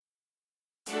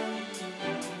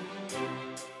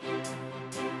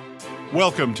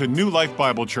Welcome to New Life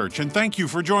Bible Church, and thank you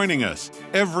for joining us.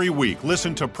 Every week,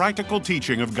 listen to practical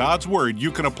teaching of God's Word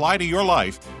you can apply to your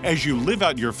life as you live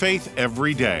out your faith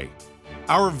every day.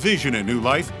 Our vision at New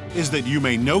Life is that you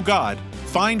may know God,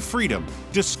 find freedom,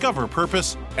 discover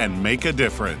purpose, and make a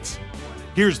difference.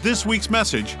 Here's this week's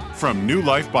message from New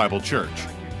Life Bible Church.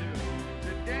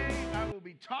 Today I will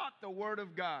be taught the Word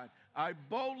of God. I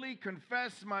boldly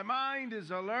confess my mind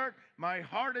is alert, my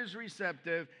heart is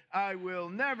receptive, I will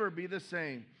never be the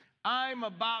same. I'm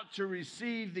about to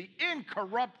receive the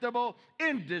incorruptible,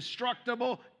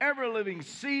 indestructible, ever-living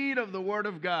seed of the Word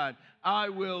of God. I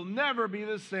will never be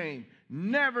the same.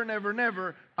 Never, never,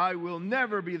 never. I will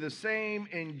never be the same.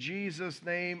 In Jesus'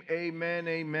 name, amen,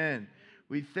 amen.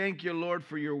 We thank you, Lord,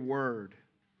 for your Word.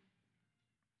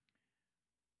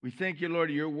 We thank you, Lord,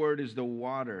 your Word is the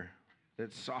water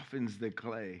that softens the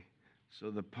clay so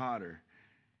the potter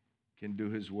can do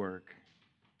his work.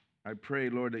 I pray,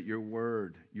 Lord, that your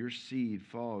word, your seed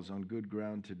falls on good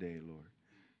ground today, Lord,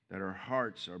 that our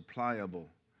hearts are pliable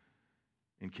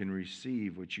and can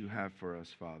receive what you have for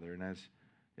us, Father. And as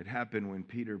it happened when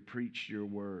Peter preached your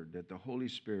word, that the Holy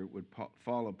Spirit would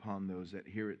fall upon those that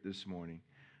hear it this morning.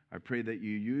 I pray that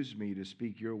you use me to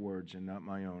speak your words and not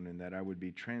my own, and that I would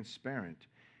be transparent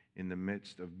in the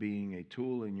midst of being a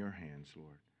tool in your hands,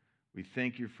 Lord. We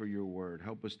thank you for your word.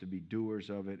 Help us to be doers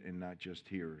of it and not just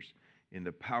hearers. In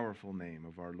the powerful name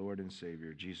of our Lord and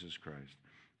Savior, Jesus Christ.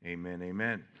 Amen,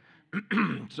 amen.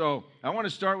 So I want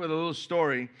to start with a little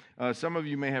story. Some of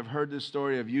you may have heard this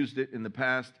story. I've used it in the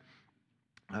past.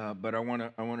 But I want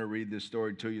to read this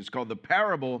story to you. It's called The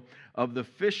Parable of the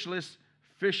Fishless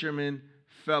Fisherman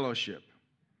Fellowship.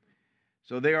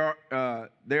 So they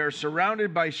are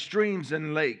surrounded by streams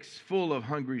and lakes full of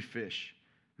hungry fish.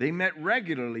 They met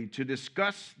regularly to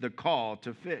discuss the call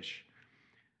to fish,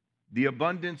 the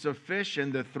abundance of fish,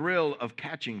 and the thrill of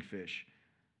catching fish.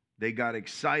 They got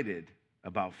excited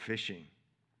about fishing.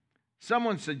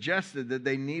 Someone suggested that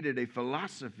they needed a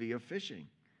philosophy of fishing.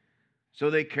 So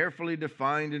they carefully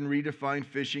defined and redefined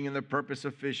fishing and the purpose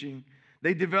of fishing.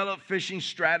 They developed fishing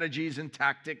strategies and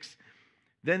tactics.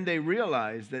 Then they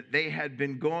realized that they had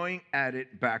been going at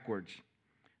it backwards.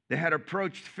 They had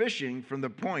approached fishing from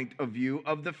the point of view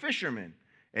of the fisherman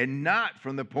and not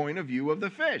from the point of view of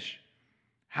the fish.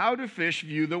 How do fish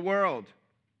view the world?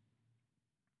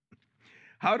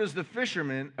 How does the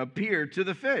fisherman appear to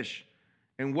the fish?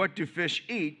 And what do fish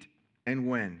eat and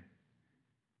when?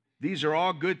 These are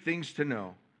all good things to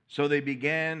know. So they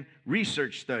began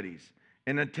research studies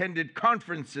and attended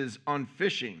conferences on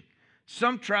fishing.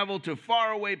 Some traveled to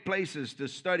faraway places to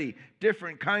study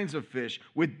different kinds of fish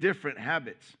with different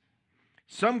habits.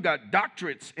 Some got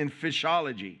doctorates in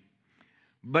fishology,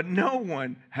 but no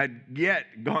one had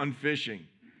yet gone fishing.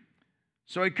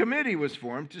 So a committee was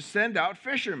formed to send out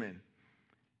fishermen.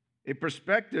 A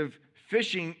prospective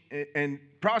fishing and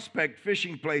prospect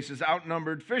fishing places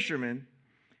outnumbered fishermen,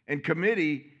 and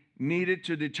committee needed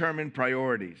to determine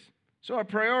priorities. So a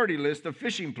priority list of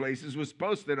fishing places was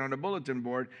posted on a bulletin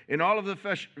board in all of the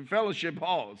fellowship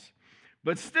halls.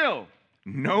 But still,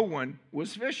 no one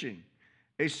was fishing.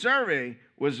 A survey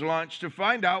was launched to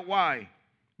find out why.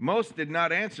 Most did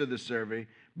not answer the survey,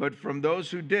 but from those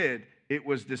who did, it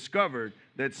was discovered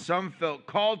that some felt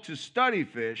called to study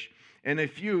fish, and a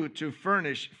few to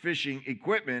furnish fishing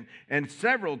equipment, and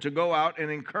several to go out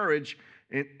and encouraging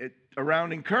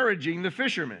the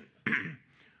fishermen.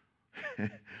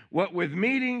 What with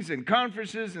meetings and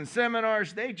conferences and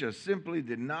seminars, they just simply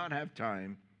did not have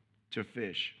time to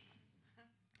fish.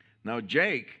 Now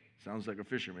Jake, sounds like a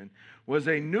fisherman, was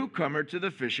a newcomer to the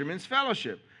Fishermen's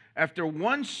Fellowship. After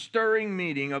one stirring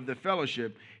meeting of the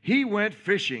fellowship, he went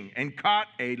fishing and caught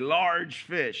a large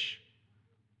fish.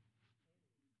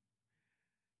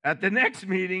 At the next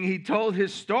meeting, he told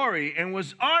his story and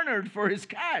was honored for his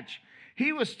catch.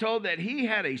 He was told that he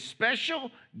had a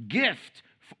special gift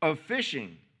of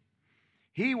fishing.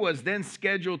 He was then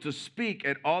scheduled to speak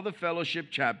at all the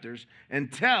fellowship chapters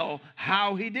and tell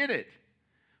how he did it.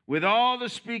 With all the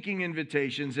speaking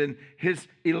invitations and his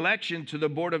election to the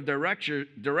board of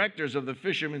directors of the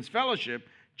Fishermen's Fellowship,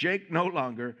 Jake no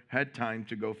longer had time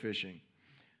to go fishing.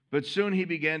 But soon he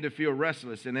began to feel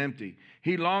restless and empty.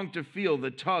 He longed to feel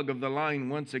the tug of the line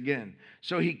once again.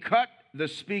 So he cut the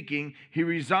speaking. He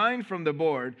resigned from the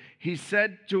board. He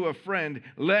said to a friend,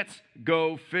 "Let's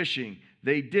go fishing."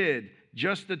 They did,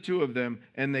 just the two of them,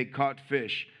 and they caught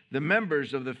fish. The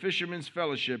members of the Fishermen's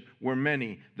Fellowship were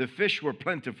many. The fish were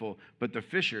plentiful, but the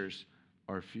fishers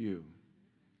are few.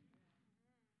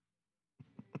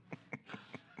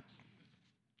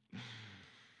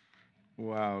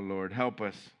 Wow, Lord, help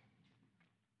us.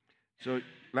 So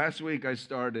last week I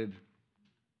started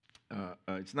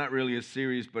It's not really a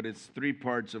series, but it's 3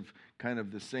 parts of kind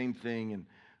of the same thing.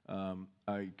 And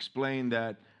I explained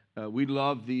that we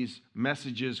love these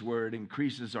messages where it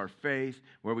increases our faith,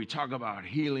 where we talk about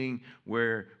healing,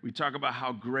 where we talk about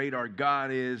how great our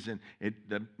God is, and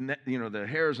the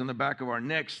hairs on the back of our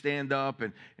neck stand up,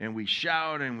 and we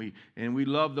shout, and we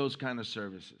love those kind of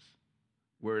services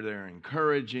where they're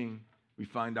encouraging. We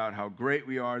find out how great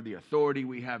we are, the authority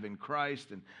we have in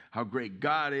Christ, and how great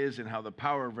God is, and how the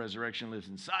power of resurrection lives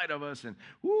inside of us, and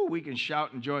we can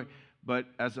shout and joy. But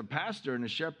as a pastor and a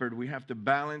shepherd, we have to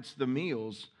balance the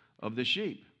meals of the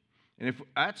sheep. And if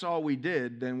that's all we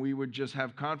did, then we would just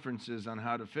have conferences on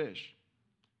how to fish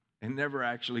and never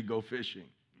actually go fishing.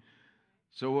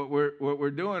 So what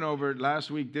we're doing over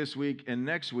last week, this week, and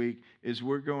next week is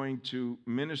we're going to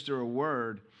minister a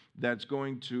word that's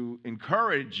going to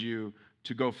encourage you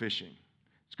to go fishing.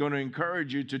 It's going to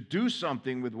encourage you to do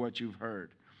something with what you've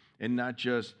heard and not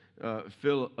just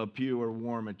fill a pew or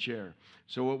warm a chair.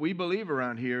 So what we believe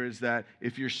around here is that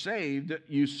if you're saved,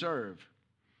 you serve.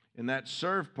 And that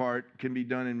serve part can be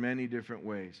done in many different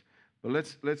ways. But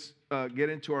let's get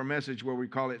into our message where we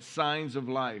call it Signs of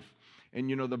Life. And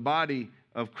the body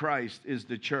of Christ is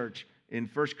the church. In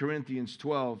 1 Corinthians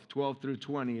 12 through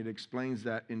 20, it explains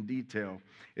that in detail.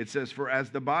 It says, "For as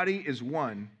the body is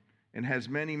one and has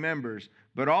many members,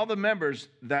 but all the members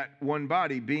that one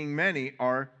body, being many,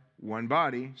 are one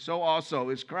body, so also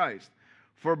is Christ.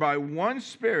 For by one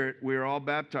Spirit we are all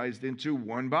baptized into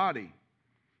one body,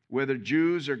 whether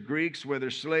Jews or Greeks, whether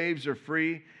slaves or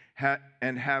free,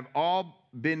 and have all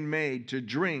been made to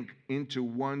drink into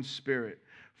one Spirit.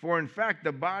 For in fact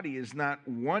the body is not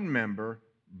one member,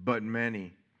 but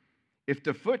many. If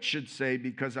the foot should say,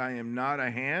 because I am not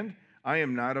a hand, I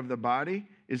am not of the body,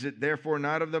 is it therefore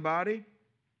not of the body?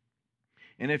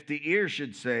 And if the ear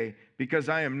should say, because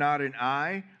I am not an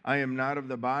eye, I am not of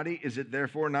the body, is it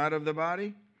therefore not of the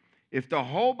body? If the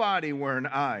whole body were an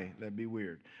eye," that'd be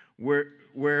weird, where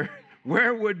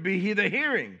would be the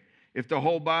hearing? If the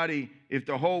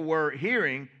whole were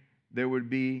hearing, where would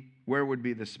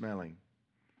be the smelling?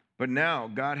 But now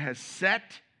God has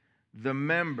set the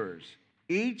members,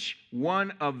 each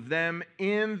one of them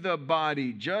in the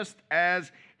body, just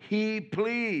as he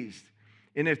pleased.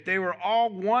 And if they were all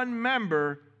one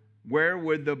member, where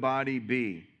would the body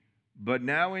be? But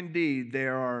now indeed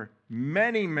there are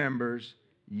many members,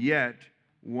 yet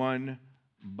one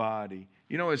body.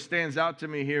 What stands out to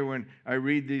me here when I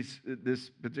read this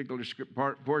particular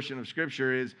portion of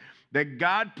Scripture is that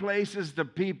God places the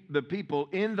people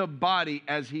in the body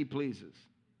as he pleases.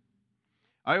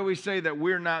 I always say that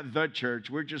we're not the church.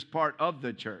 We're just part of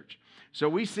the church. So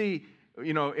we see,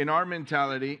 in our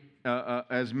mentality,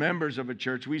 as members of a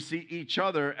church, we see each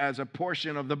other as a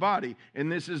portion of the body.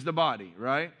 And this is the body,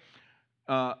 right?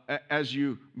 As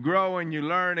you grow and you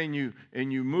learn and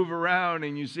you move around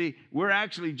and you see, we're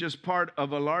actually just part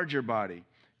of a larger body.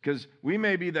 Because we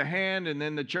may be the hand, and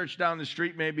then the church down the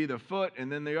street may be the foot,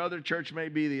 and then the other church may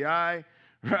be the eye,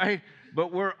 right?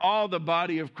 But we're all the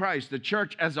body of Christ, the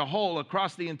church as a whole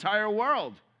across the entire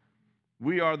world.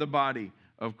 We are the body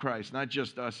of Christ, not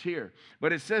just us here.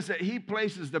 But it says that he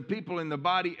places the people in the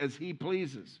body as he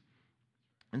pleases.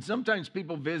 And sometimes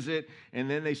people visit and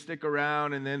then they stick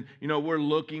around and then, we're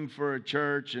looking for a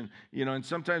church. And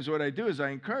sometimes what I do is I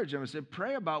encourage them. I say,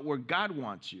 pray about where God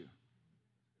wants you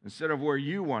instead of where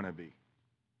you want to be.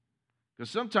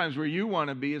 Because sometimes where you want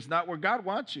to be is not where God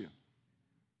wants you.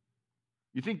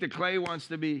 You think the clay wants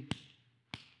to be,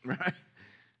 right?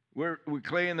 We're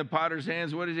clay in the potter's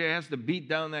hands. What is it? It has to beat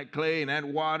down that clay and add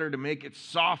water to make it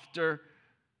softer,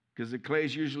 because the clay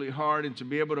is usually hard, and to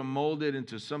be able to mold it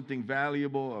into something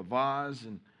valuable, a vase.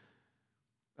 And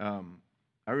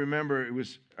I remember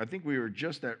I think we were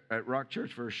just at Rock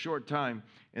Church for a short time,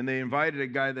 and they invited a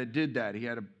guy that did that. He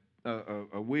had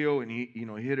a wheel, and he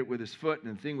hit it with his foot,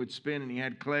 and the thing would spin, and he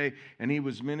had clay, and he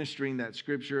was ministering that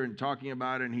scripture and talking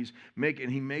about it,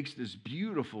 and he makes this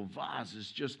beautiful vase.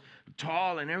 It's just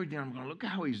tall and everything. I'm going, look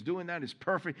at how he's doing that. It's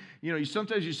perfect.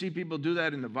 Sometimes you see people do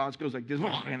that, and the vase goes like this,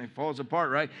 and it falls apart,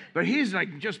 right? But he's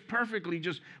like just perfectly,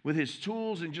 just with his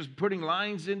tools and just putting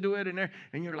lines into it, and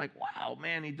you're like, wow,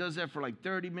 man, he does that for like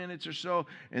 30 minutes or so,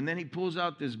 and then he pulls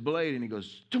out this blade, and he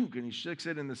goes, tunk, and he sticks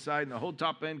it in the side, and the whole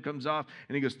top end comes off,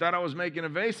 and he goes, I was making a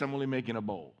vase, I'm only making a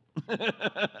bowl.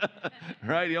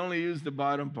 Right? He only used the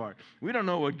bottom part. We don't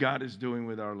know what God is doing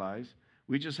with our lives.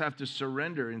 We just have to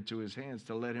surrender into his hands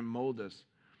to let him mold us.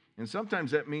 And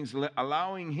sometimes that means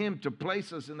allowing him to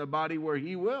place us in the body where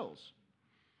he wills.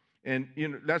 And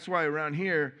that's why around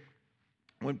here,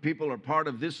 when people are part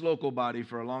of this local body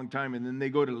for a long time and then they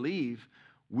go to leave,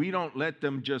 we don't let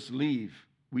them just leave.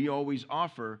 We always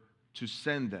offer to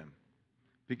send them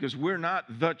because we're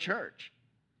not the church.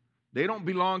 They don't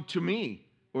belong to me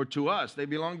or to us. They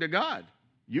belong to God.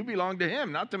 You belong to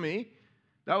him, not to me.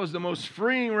 That was the most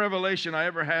freeing revelation I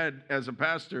ever had as a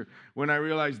pastor when I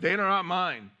realized they're not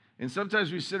mine. And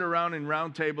sometimes we sit around in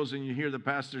round tables and you hear the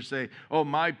pastor say, "Oh,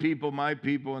 my people,"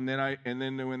 and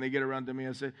then when they get around to me,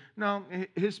 I say, "No,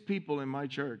 his people in my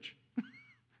church."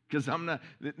 Because I'm not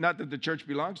that the church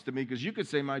belongs to me, because you could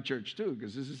say my church too,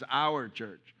 because this is our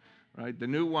church, right? The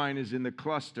new wine is in the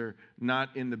cluster,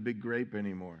 not in the big grape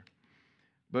anymore.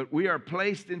 But we are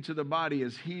placed into the body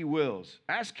as he wills.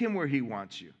 Ask him where he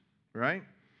wants you, right?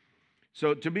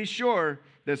 So to be sure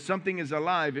that something is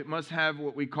alive, it must have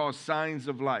what we call signs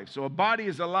of life. So a body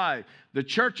is alive. The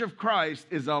church of Christ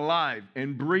is alive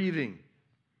and breathing.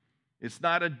 It's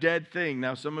not a dead thing.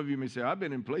 Now, some of you may say, "I've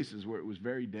been in places where it was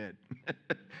very dead,"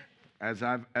 as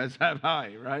have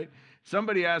I, right?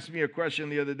 Somebody asked me a question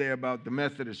the other day about the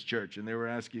Methodist Church, and they were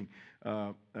asking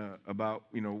about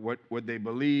what they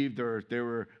believed, or if they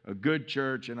were a good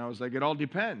church, and I was like, it all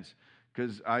depends.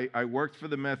 Because I worked for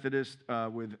the Methodist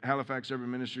with Halifax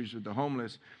Urban Ministries with the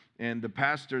homeless, and the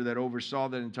pastor that oversaw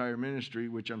that entire ministry,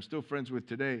 which I'm still friends with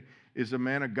today, is a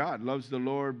man of God, loves the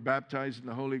Lord, baptized in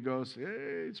the Holy Ghost.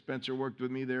 Hey, Spencer worked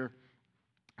with me there,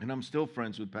 and I'm still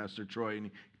friends with Pastor Troy, and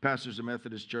he pastors a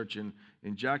Methodist church in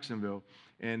Jacksonville.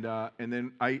 And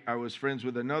then I was friends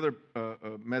with another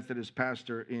Methodist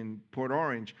pastor in Port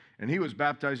Orange, and he was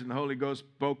baptized in the Holy Ghost,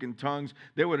 spoke in tongues.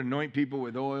 They would anoint people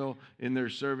with oil in their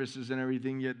services and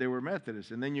everything, yet they were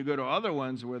Methodists. And then you go to other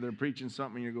ones where they're preaching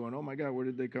something, and you're going, "Oh my God, where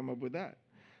did they come up with that?"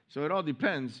 So it all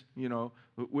depends,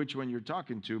 which one you're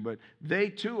talking to. But they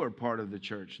too are part of the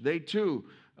church. They too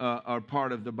are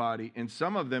part of the body. And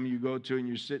some of them you go to and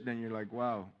you're sitting and you're like,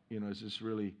 wow, is this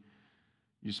really...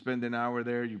 You spend an hour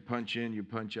there, you punch in, you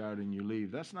punch out, and you leave.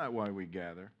 That's not why we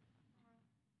gather.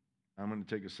 I'm going to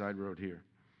take a side road here.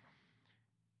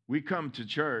 We come to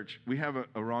church, we have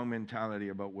a wrong mentality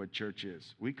about what church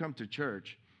is. We come to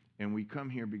church, and we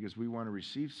come here because we want to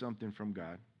receive something from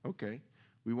God. Okay.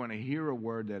 We want to hear a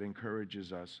word that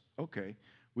encourages us. Okay.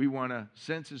 We want to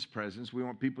sense his presence. We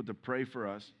want people to pray for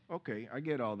us. Okay, I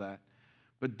get all that.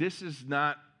 But this is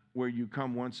not where you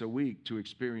come once a week to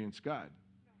experience God.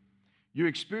 You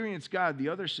experience God the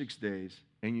other 6 days,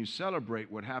 and you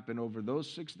celebrate what happened over those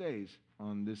 6 days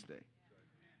on this day.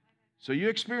 So you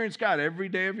experience God every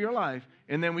day of your life,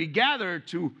 and then we gather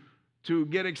to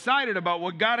get excited about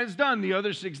what God has done the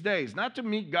other 6 days. Not to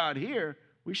meet God here.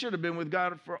 We should have been with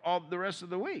God for all the rest of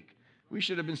the week. We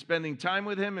should have been spending time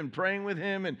with him and praying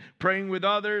with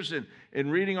others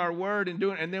and reading our word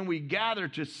and then we gather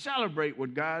to celebrate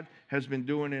what God has been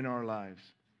doing in our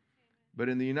lives. But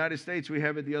in the United States, we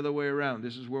have it the other way around.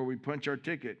 This is where we punch our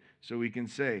ticket so we can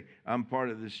say, I'm part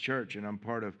of this church and I'm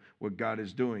part of what God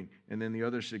is doing. And then the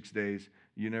other 6 days,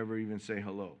 you never even say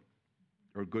hello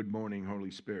or good morning, Holy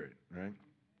Spirit, right?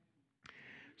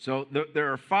 So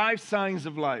there are 5 signs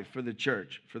of life for the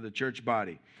church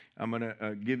body. I'm going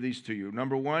to give these to you.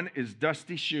 Number 1 is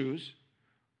dusty shoes,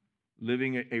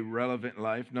 living a relevant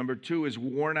life. Number 2 is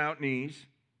worn out knees.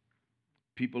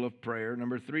 People of prayer.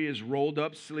 Number 3 is rolled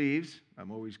up sleeves. I've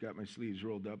always got my sleeves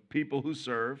rolled up. People who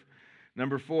serve.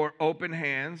 Number 4, open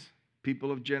hands.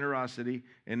 People of generosity.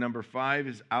 And number 5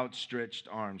 is outstretched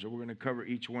arms. So we're going to cover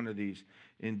each one of these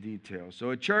in detail.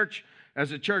 So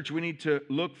as a church, we need to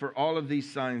look for all of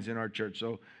these signs in our church.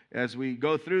 So as we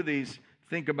go through these,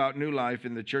 think about New Life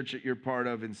in the church that you're part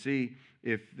of and see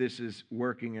if this is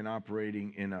working and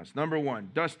operating in us. Number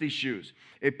 1, dusty shoes.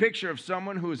 A picture of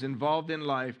someone who is involved in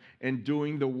life and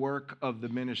doing the work of the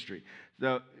ministry.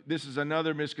 This is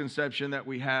another misconception that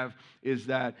we have, is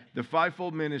that the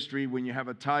fivefold ministry, when you have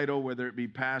a title, whether it be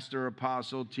pastor,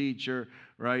 apostle, teacher,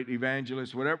 right,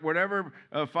 evangelist, whatever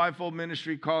fivefold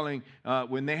ministry calling,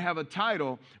 when they have a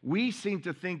title, we seem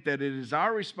to think that it is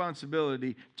our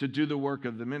responsibility to do the work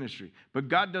of the ministry. But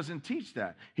God doesn't teach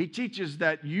that. He teaches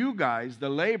that you guys, the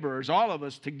laborers, all of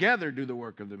us together do the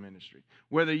work of the ministry.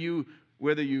 Whether you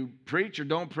preach or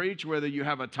don't preach, whether you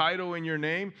have a title in your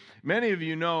name. Many of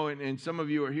you know, and some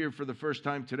of you are here for the first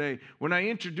time today, when I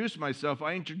introduce myself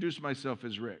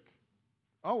as Rick.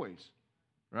 Always.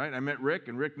 Right? I met Rick,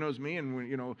 and Rick knows me,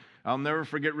 and I'll never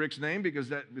forget Rick's name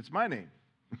because it's my name.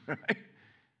 Right?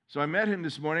 So I met him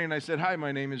this morning, and I said, "Hi,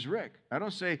 my name is Rick." I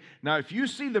don't say, now if you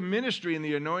see the ministry and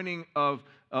the anointing of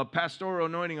pastoral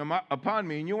anointing upon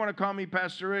me, and you want to call me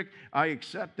Pastor Rick, I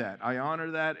accept that. I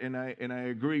honor that, and I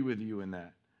agree with you in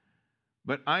that.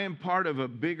 But I am part of a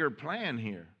bigger plan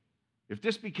here. If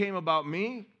this became about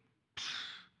me,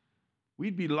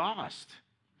 we'd be lost.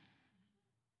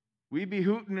 We'd be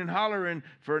hooting and hollering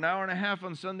for an hour and a half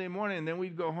on Sunday morning, and then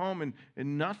we'd go home and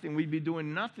nothing. We'd be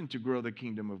doing nothing to grow the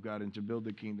kingdom of God and to build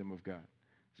the kingdom of God.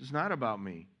 This is not about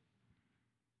me.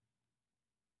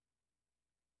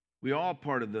 We all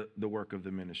part of the work of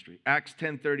the ministry. Acts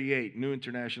 10:38, New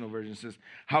International Version says,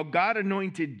 how God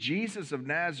anointed Jesus of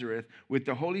Nazareth with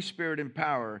the Holy Spirit and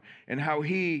power, and how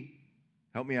he,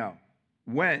 help me out,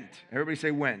 went. Everybody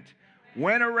say went.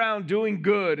 Went around doing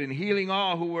good and healing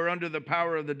all who were under the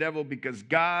power of the devil, because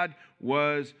God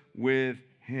was with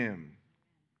him.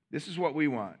 This is what we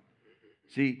want.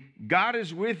 See, God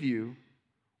is with you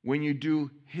when you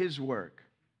do his work.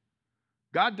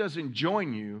 God doesn't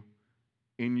join you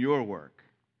in your work.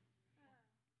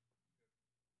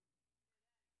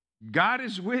 God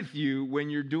is with you when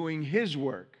you're doing his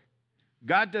work.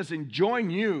 God doesn't join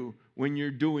you when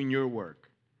you're doing your work.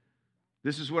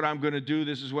 This is what I'm going to do.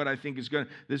 This is what I think is going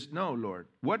to. No, Lord.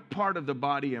 What part of the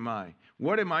body am I?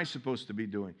 What am I supposed to be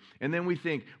doing? And then we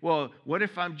think, well, what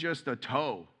if I'm just a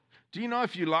toe? Do you know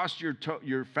if you lost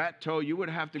your fat toe, you would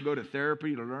have to go to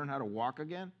therapy to learn how to walk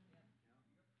again?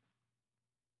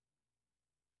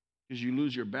 Because you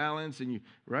lose your balance and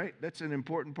right? That's an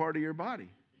important part of your body.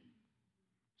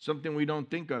 Something we don't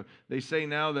think of. They say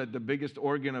now that the biggest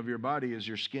organ of your body is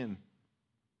your skin.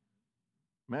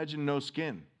 Imagine no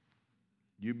skin.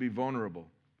 You'd be vulnerable.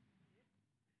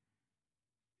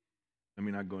 I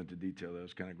mean, I'll go into detail. That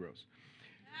was kind of gross.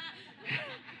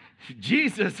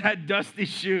 Jesus had dusty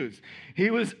shoes.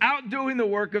 He was out doing the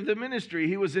work of the ministry.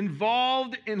 He was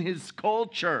involved in his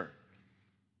culture.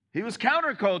 He was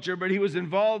counterculture, but he was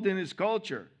involved in his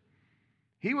culture.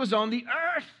 He was on the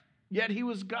earth, yet he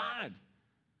was God.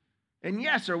 And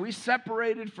yes, are we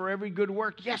separated for every good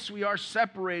work? Yes, we are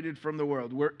separated from the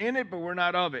world. We're in it, but we're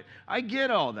not of it. I get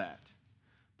all that.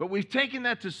 But we've taken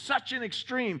that to such an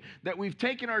extreme that we've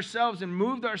taken ourselves and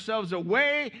moved ourselves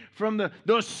away from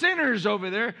those sinners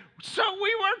over there. So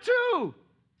we were too.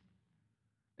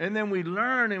 And then we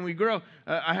learn and we grow.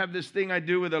 I have this thing I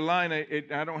do with a line.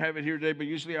 I don't have it here today, but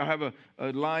usually I'll have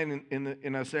a line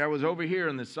and I say, I was over here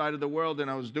on this side of the world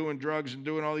and I was doing drugs and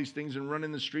doing all these things and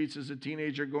running the streets as a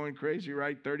teenager going crazy,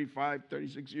 right? 35,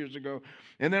 36 years ago.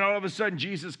 And then all of a sudden,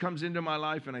 Jesus comes into my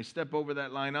life and I step over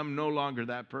that line. I'm no longer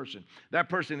that person. That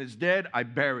person is dead. I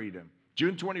buried him.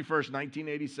 June 21st,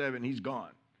 1987, he's gone.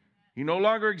 He no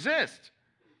longer exists.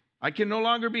 I can no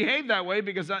longer behave that way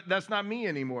because that's not me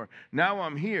anymore. Now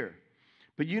I'm here.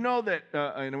 But you know that,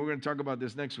 and we're going to talk about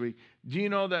this next week, do you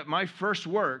know that my first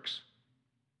works,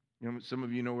 some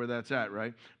of you know where that's at,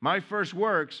 right? My first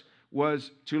works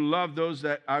was to love those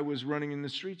that I was running in the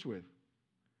streets with.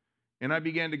 And I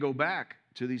began to go back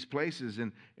to these places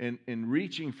and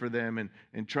reaching for them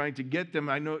and trying to get them.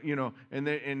 I know,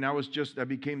 and I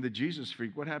became the Jesus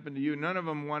freak. What happened to you? None of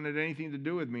them wanted anything to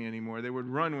do with me anymore. They would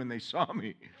run when they saw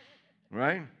me.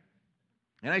 Right?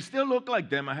 And I still look like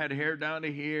them. I had hair down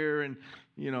to here, and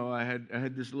I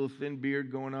had this little thin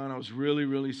beard going on. I was really,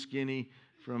 really skinny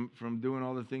from doing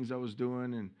all the things I was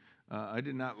doing, and I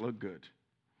did not look good.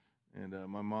 And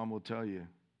my mom will tell you,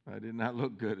 I did not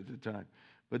look good at the time.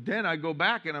 But then I go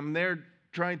back, and I'm there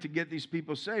trying to get these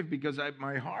people saved because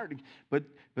my heart. But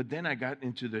then I got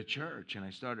into the church, and I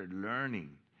started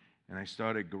learning. And I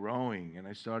started growing, and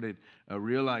I started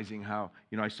realizing how,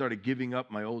 I started giving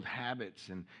up my old habits,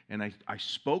 and I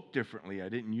spoke differently. I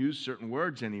didn't use certain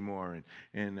words anymore,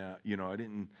 and I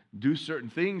didn't do certain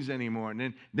things anymore.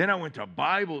 And then I went to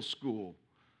Bible school,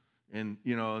 and,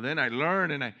 then I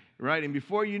learned, and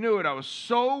before you knew it, I was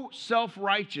so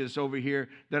self-righteous over here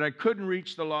that I couldn't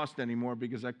reach the lost anymore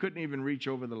because I couldn't even reach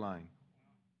over the line.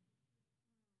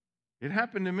 It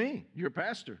happened to me. You're a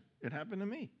pastor. It happened to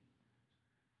me.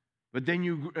 But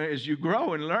then as you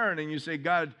grow and learn and you say,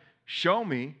 God, show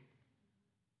me,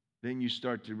 then you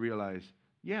start to realize,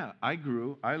 yeah, I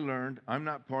grew, I learned, I'm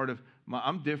not part of,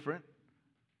 I'm different.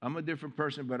 I'm a different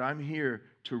person, but I'm here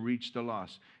to reach the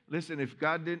lost. Listen, if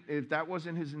that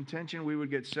wasn't his intention, we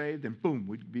would get saved and boom,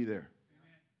 we'd be there.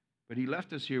 But he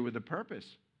left us here with a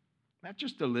purpose, not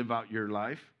just to live out your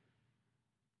life.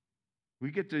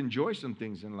 We get to enjoy some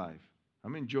things in life.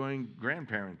 I'm enjoying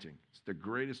grandparenting. It's the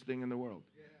greatest thing in the world.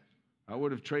 I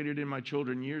would have traded in my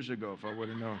children years ago if I would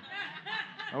have known.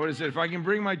 I would have said, if I can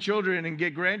bring my children and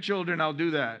get grandchildren, I'll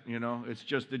do that. It's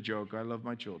just a joke. I love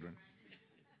my children.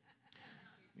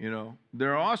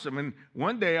 They're awesome. And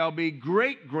one day I'll be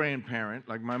great-grandparent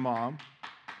like my mom,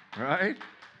 right?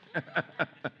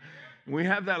 We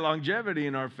have that longevity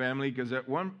in our family because at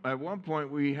one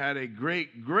point we had a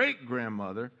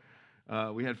great-great-grandmother.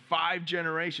 We had 5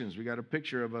 generations. We got a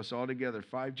picture of us all together,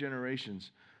 5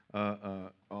 generations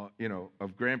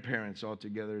of grandparents all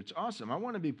together. It's awesome. I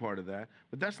want to be part of that,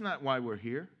 but that's not why we're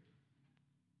here.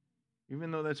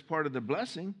 Even though that's part of the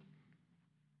blessing,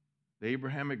 the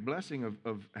Abrahamic blessing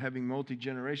of having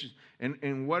multi-generations.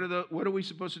 And what are we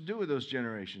supposed to do with those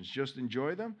generations? Just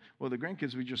enjoy them? Well, the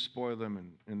grandkids, we just spoil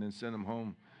them and then send them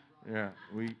home. Yeah,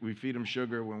 we feed them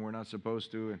sugar when we're not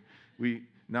supposed to. And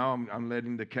now I'm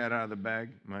letting the cat out of the bag.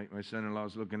 My son-in-law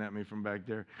is looking at me from back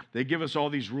there. They give us all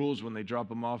these rules when they drop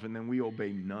them off, and then we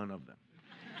obey none of them.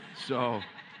 So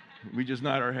we just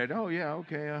nod our head, oh, yeah,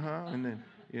 okay, And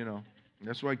then,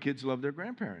 that's why kids love their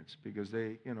grandparents, because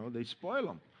they spoil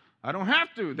them. I don't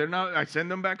have to. They're not. I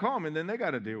send them back home, and then they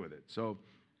got to deal with it. So,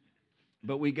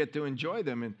 but we get to enjoy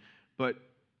them, but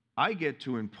I get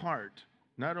to impart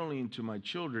not only into my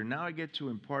children. Now I get to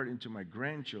impart into my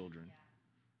grandchildren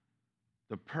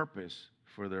the purpose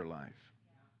for their life.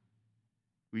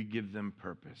 We give them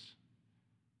purpose.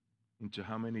 Into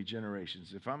how many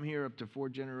generations? If I'm here up to 4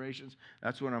 generations,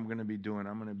 that's what I'm going to be doing.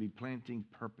 I'm going to be planting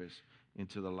purpose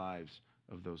into the lives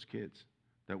of those kids,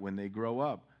 that when they grow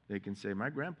up, they can say, my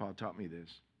grandpa taught me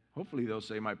this. Hopefully they'll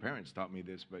say, my parents taught me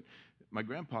this, but my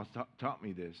grandpa taught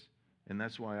me this. And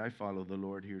that's why I follow the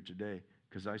Lord here today,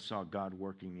 because I saw God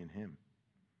working in him.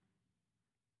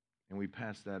 And we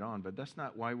pass that on. But that's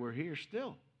not why we're here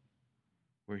still.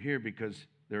 We're here because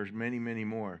there's many, many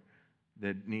more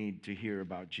that need to hear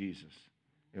about Jesus.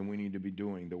 And we need to be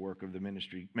doing the work of the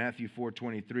ministry. Matthew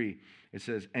 4:23, it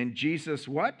says, and Jesus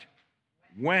what?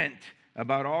 Went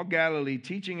about all Galilee,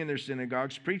 teaching in their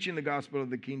synagogues, preaching the gospel of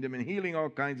the kingdom, and healing all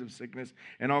kinds of sickness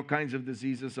and all kinds of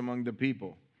diseases among the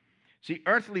people. See,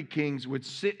 earthly kings would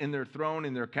sit in their throne,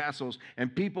 in their castles,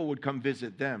 and people would come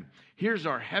visit them. Here's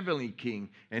our heavenly king,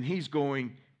 and he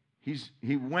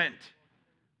went,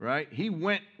 right? He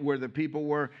went where the people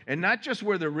were, and not just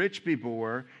where the rich people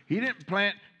were. He didn't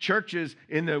plant churches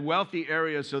in the wealthy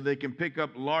areas so they can pick up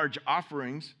large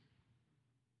offerings.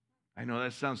 I know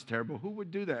that sounds terrible. Who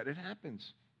would do that? It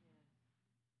happens.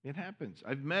 It happens.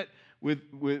 I've met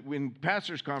in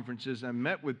pastors' conferences, I've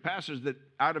met with pastors that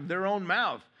out of their own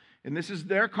mouth, and this is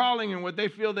their calling and what they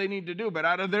feel they need to do, but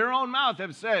out of their own mouth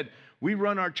have said, we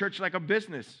run our church like a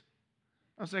business.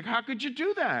 I was like, how could you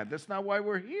do that? That's not why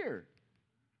we're here.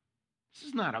 This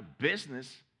is not a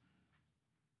business.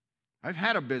 I've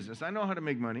had a business. I know how to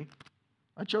make money.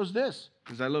 I chose this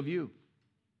because I love you,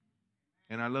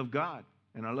 and I love God.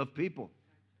 And I love people.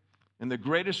 And the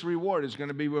greatest reward is going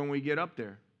to be when we get up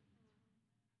there.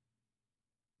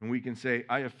 And we can say,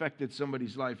 I affected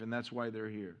somebody's life, and that's why they're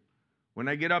here. When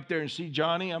I get up there and see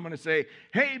Johnny, I'm going to say,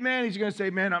 hey, man. He's going to say,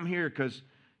 man, I'm here because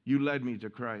you led me to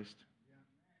Christ.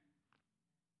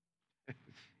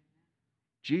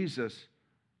 Jesus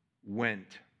went.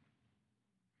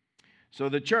 So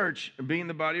the church, being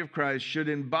the body of Christ, should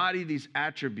embody these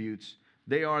attributes.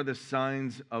 They are the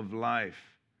signs of life.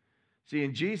 See,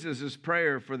 in Jesus'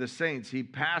 prayer for the saints, he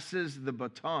passes the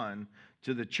baton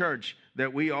to the church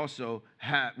that we also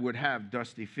would have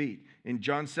dusty feet. In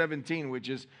John 17, which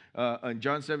is, in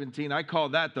John 17, I call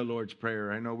that the Lord's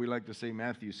Prayer. I know we like to say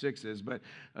Matthew 6 is, but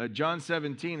John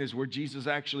 17 is where Jesus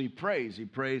actually prays. He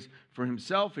prays for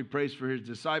himself, he prays for his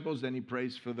disciples, then he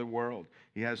prays for the world.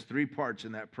 He has 3 parts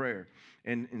in that prayer.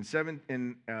 And in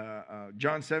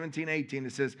John 17:18,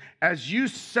 it says, as you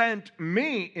sent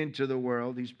me into the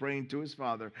world, he's praying to his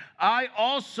Father, I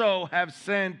also have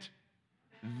sent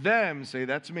them, say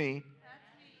that's me,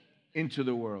 into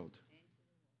the world.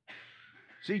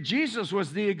 See, Jesus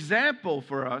was the example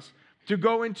for us to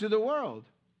go into the world.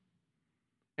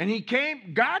 And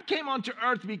God came onto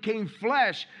earth, became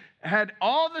flesh, have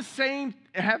all the same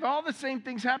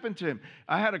things happen to him.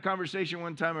 I had a conversation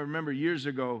one time, I remember years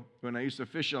ago, when I used to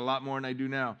fish a lot more than I do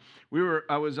now.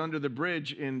 I was under the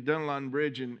bridge in Dunlawton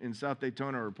Bridge in South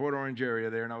Daytona or Port Orange area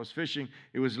there, and I was fishing.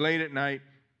 It was late at night,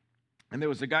 and there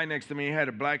was a guy next to me. He had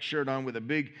a black shirt on with a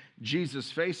big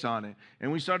Jesus face on it.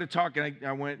 And we started talking.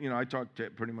 I went, I talked to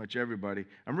pretty much everybody.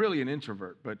 I'm really an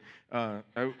introvert, but I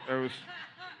was,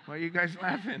 why are you guys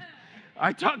laughing?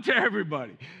 I talk to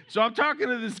everybody. So I'm talking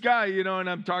to this guy, and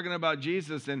I'm talking about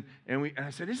Jesus. And I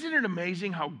said, isn't it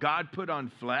amazing how God put on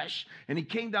flesh? And he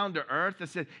came down to earth. I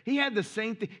said, he had the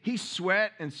same thing. He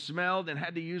sweat and smelled and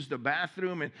had to use the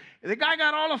bathroom. And the guy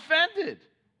got all offended.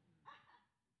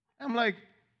 I'm like,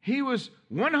 he was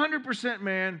 100%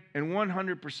 man and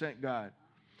 100% God.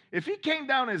 If he came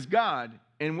down as God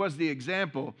and was the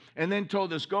example and then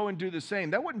told us, go and do the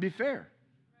same, that wouldn't be fair.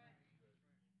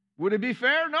 Would it be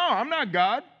fair? No, I'm not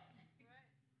God.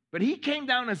 But he came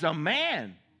down as a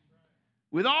man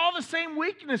with all the same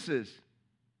weaknesses.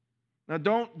 Now,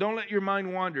 don't let your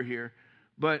mind wander here,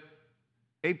 but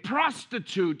a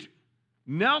prostitute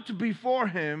knelt before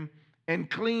him and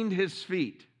cleaned his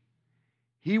feet.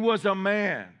 He was a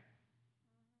man.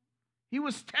 He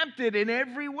was tempted in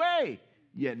every way,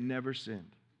 yet never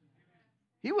sinned.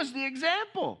 He was the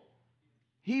example.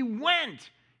 He went.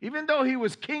 Even though he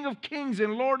was King of Kings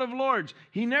and Lord of Lords,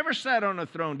 he never sat on a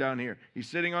throne down here. He's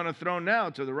sitting on a throne now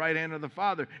to the right hand of the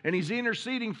Father, and he's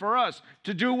interceding for us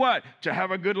to do what? To have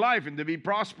a good life and to be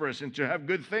prosperous and to have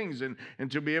good things and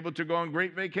to be able to go on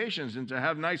great vacations and to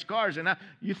have nice cars. And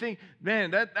you think,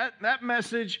 man, that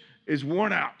message is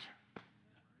worn out.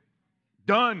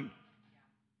 Done.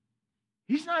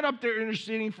 He's not up there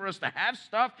interceding for us to have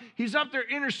stuff. He's up there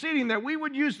interceding that we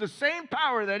would use the same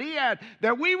power that he had,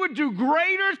 that we would do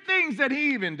greater things than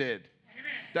he even did.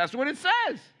 Amen. That's what it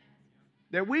says.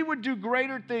 That we would do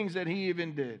greater things than he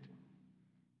even did.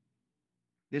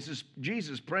 This is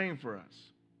Jesus praying for us.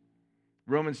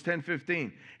 Romans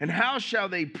 10:15. And how shall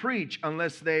they preach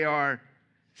unless they are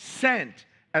sent?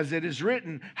 As it is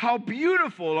written, how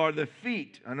beautiful are the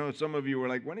feet. I know some of you were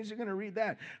like, when is he going to read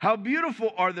that? How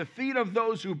beautiful are the feet of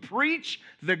those who preach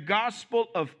the gospel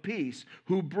of peace,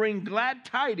 who bring glad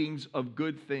tidings of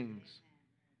good things.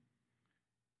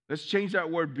 Let's change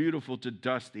that word beautiful to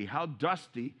dusty. How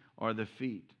dusty are the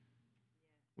feet?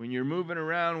 When you're moving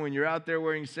around, when you're out there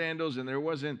wearing sandals and there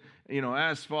wasn't,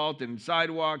 asphalt and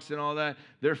sidewalks and all that,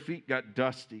 their feet got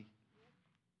dusty.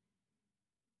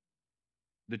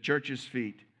 The church's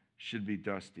feet should be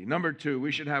dusty. Number 2,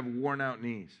 we should have worn out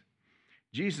knees.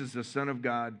 Jesus, the Son of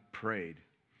God, prayed.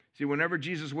 See, whenever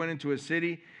Jesus went into a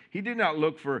city, he did not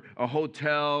look for a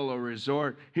hotel or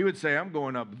resort. He would say, I'm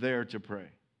going up there to pray.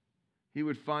 He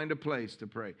would find a place to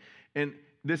pray. And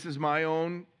this is my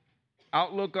own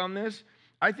outlook on this.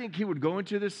 I think he would go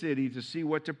into the city to see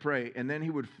what to pray, and then he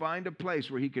would find a place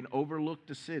where he can overlook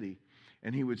the city,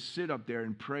 and he would sit up there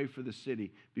and pray for the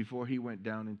city before he went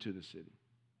down into the city.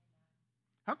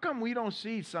 How come we don't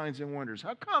see signs and wonders?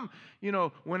 How come,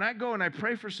 when I go and I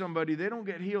pray for somebody, they don't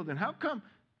get healed? And how come?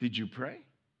 Did you pray?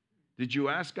 Did you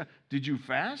ask God? Did you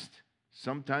fast?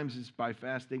 Sometimes it's by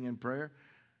fasting and prayer.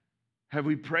 Have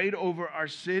we prayed over our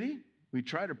city? We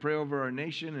try to pray over our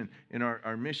nation and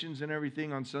our missions and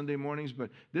everything on Sunday mornings, but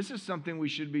this is something we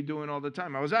should be doing all the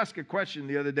time. I was asked a question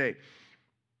the other day.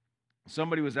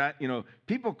 Somebody was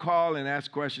people call and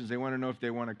ask questions. They want to know if they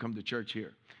want to come to church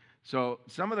here. So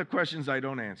some of the questions I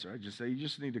don't answer. I just say, you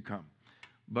just need to come.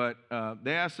 But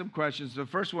they asked some questions. The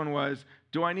first one was,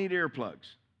 do I need earplugs?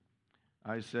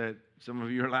 I said, some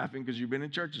of you are laughing because you've been in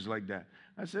churches like that.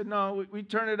 I said, no, we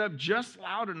turn it up just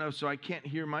loud enough so I can't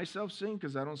hear myself sing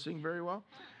because I don't sing very well.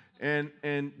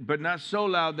 But not so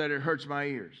loud that it hurts my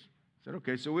ears. I said,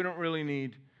 okay, so we don't really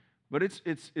need, but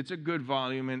it's a good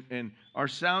volume. And our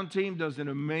sound team does an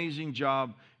amazing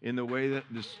job in the way that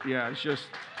it's just...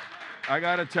 I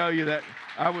got to tell you that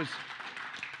I was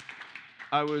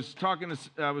talking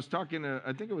to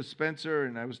I think it was Spencer,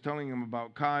 and I was telling him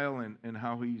about Kyle and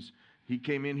how he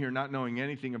came in here not knowing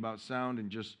anything about sound and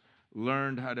just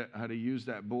learned how to use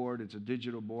that board. It's a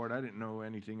digital board. I didn't know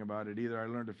anything about it either. I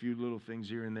learned a few little things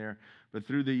here and there, but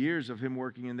through the years of him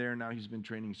working in there, now he's been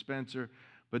training Spencer.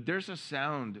 But there's a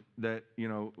sound that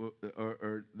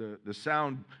or the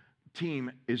sound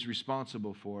team is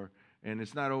responsible for. And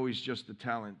it's not always just the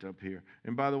talent up here.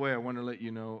 And by the way, I want to let you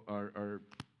know,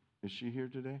 is she here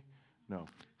today? No.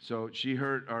 So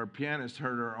our pianist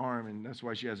hurt her arm, and that's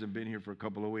why she hasn't been here for a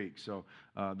couple of weeks. So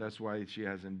that's why she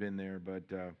hasn't been there. But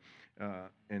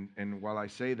and while I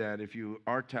say that, if you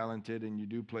are talented and you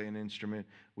do play an instrument,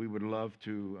 we would love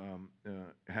to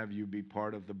have you be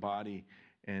part of the body.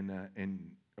 And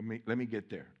let me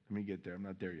get there. I'm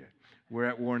not there yet. We're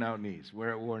at worn out knees.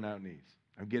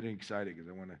 I'm getting excited because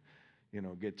I want to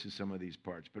get to some of these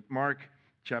parts. But Mark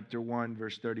chapter 1,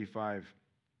 verse 35,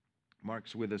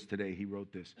 Mark's with us today. He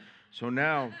wrote this. So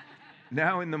now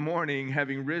in the morning,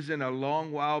 having risen a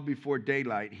long while before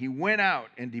daylight, he went out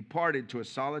and departed to a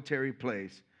solitary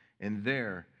place, and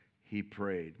there he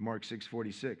prayed. Mark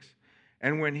 6:46.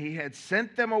 And when he had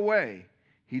sent them away,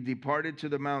 he departed to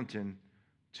the mountain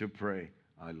to pray.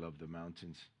 I love the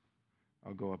mountains.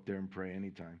 I'll go up there and pray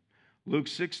anytime. Luke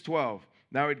 6:12.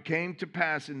 Now it came to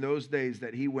pass in those days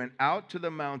that he went out to the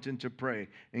mountain to pray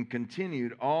and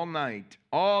continued all night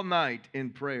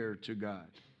in prayer to God.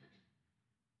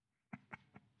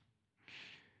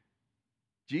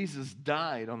 Jesus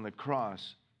died on the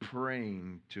cross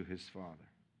praying to his Father.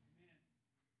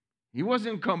 He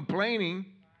wasn't complaining.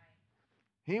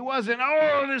 He wasn't,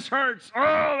 this hurts.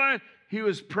 That. He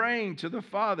was praying to the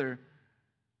Father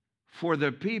for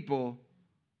the people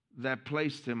that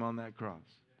placed him on that cross.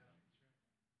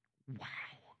 Wow.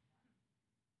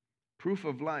 Proof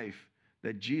of life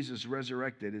that Jesus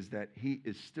resurrected is that he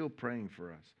is still praying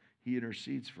for us. He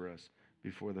intercedes for us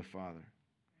before the Father.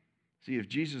 See, if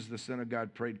Jesus, the Son of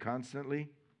God, prayed constantly,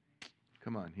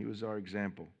 come on, he was our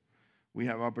example. We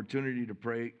have opportunity to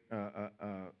pray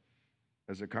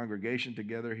as a congregation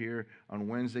together here on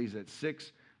Wednesdays at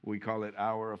 6. We call it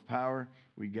Hour of Power.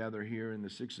 We gather here in the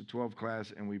 6 to 12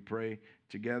 class and we pray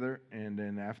together. And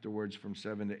then afterwards from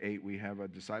 7 to 8, we have a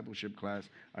discipleship class.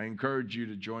 I encourage you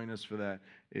to join us for that.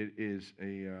 It is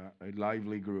a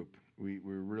lively group.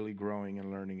 We're really growing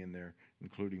and learning in there,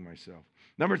 including myself.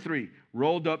 Number 3,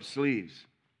 rolled up sleeves.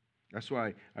 That's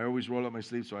why I always roll up my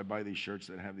sleeves, so I buy these shirts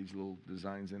that have these little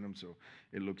designs in them, so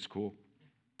it looks cool.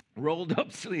 Rolled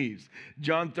up sleeves.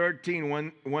 John 13,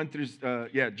 1 through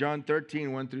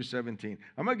 17.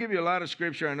 I'm going to give you a lot of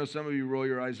scripture. I know some of you roll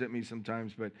your eyes at me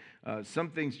sometimes, but some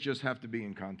things just have to be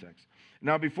in context.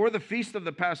 Now, before the feast of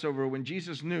the Passover, when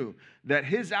Jesus knew that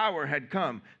his hour had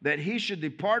come, that he should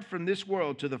depart from this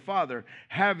world to the Father,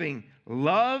 having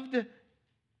loved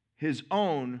his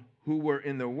own who were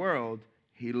in the world,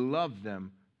 he loved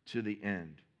them to the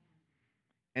end.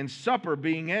 And supper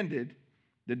being ended,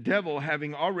 the devil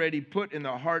having already put in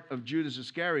the heart of Judas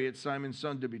Iscariot, Simon's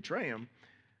son, to betray him.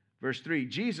 Verse 3,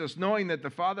 Jesus, knowing that the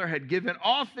Father had given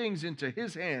all things into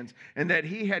his hands, and that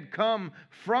he had come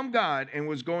from God and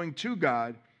was going to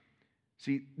God.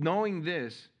 See, knowing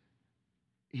this,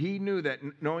 he knew that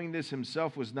knowing this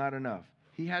himself was not enough.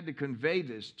 He had to convey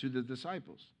this to the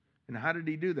disciples. And how did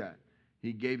he do that?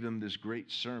 He gave them this great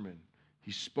sermon.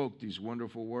 He spoke these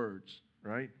wonderful words,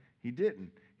 right? He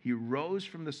didn't. He rose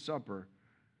from the supper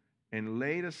and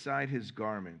laid aside his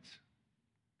garments,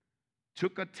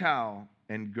 took a towel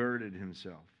and girded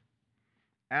himself.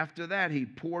 After that, he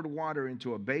poured water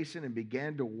into a basin and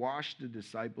began to wash the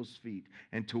disciples' feet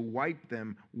and to wipe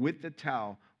them with the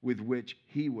towel with which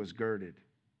he was girded.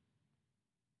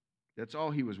 That's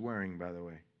all he was wearing, by the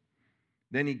way.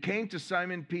 Then he came to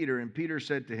Simon Peter, and Peter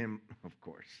said to him, of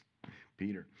course,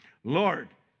 Peter, Lord,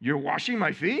 you're washing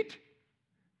my feet?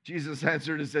 Jesus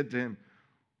answered and said to him,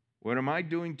 what am I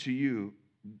doing to you?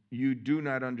 You do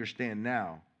not understand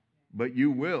now, but you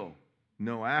will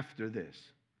know after this.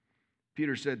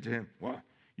 Peter said to him, well,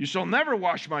 you shall never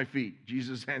wash my feet.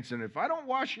 Jesus answered, if I don't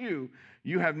wash you,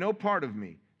 you have no part of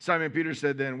me. Simon Peter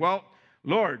said then, well,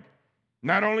 Lord,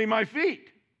 not only my feet,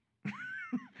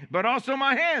 but also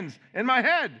my hands and my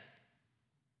head.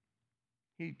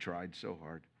 He tried so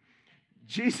hard.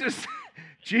 Jesus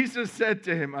said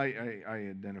to him, I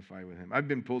identify with him. I've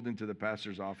been pulled into the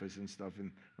pastor's office and stuff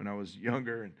when I was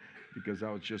younger, and because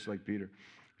I was just like Peter.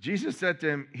 Jesus said to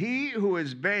him, he who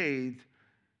is bathed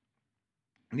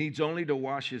needs only to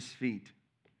wash his feet,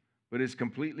 but is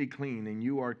completely clean, and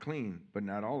you are clean, but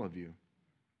not all of you.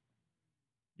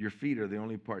 Your feet are the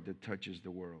only part that touches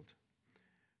the world.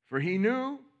 For he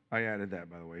knew, I added that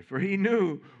by the way, for he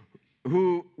knew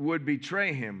who would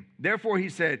betray him. Therefore he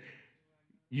said,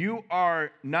 you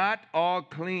are not all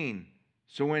clean.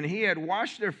 So when he had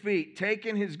washed their feet,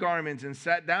 taken his garments, and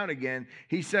sat down again,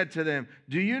 he said to them,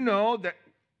 do you know that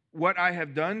what I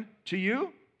have done to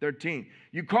you? 13.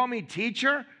 You call me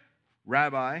teacher,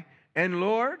 rabbi, and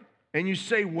Lord, and you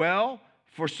say, well,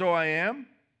 for so I am.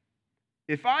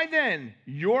 If I then,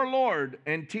 your Lord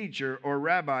and teacher or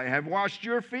rabbi, have washed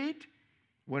your feet,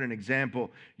 what an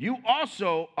example. You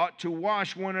also ought to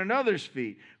wash one another's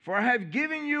feet. For I have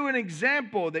given you an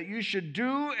example that you should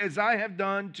do as I have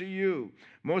done to you.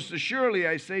 Most assuredly,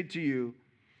 I say to you,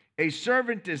 a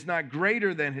servant is not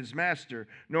greater than his master,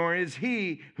 nor is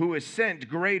he who is sent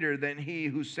greater than he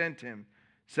who sent him.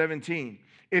 17.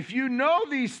 If you know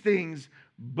these things,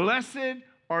 blessed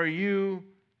are you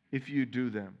if you do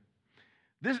them.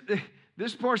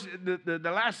 This portion,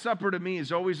 the Last Supper to me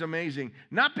is always amazing.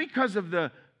 Not because of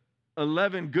the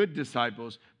 11 good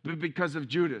disciples, but because of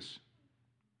Judas.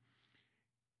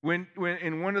 When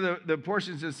in one of the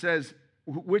portions it says,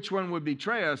 which one would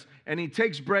betray us? And he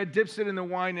takes bread, dips it in the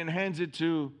wine, and hands it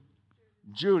to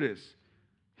Judas.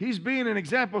 He's being an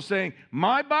example saying,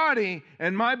 my body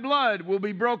and my blood will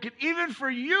be broken even for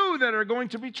you that are going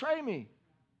to betray me.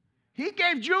 He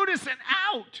gave Judas an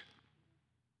out.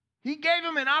 He gave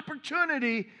him an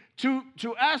opportunity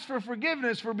to ask for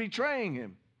forgiveness for betraying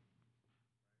him.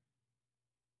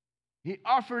 He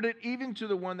offered it even to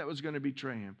the one that was going to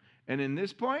betray him. And in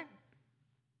this point,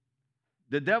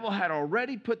 the devil had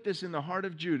already put this in the heart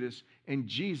of Judas, and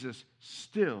Jesus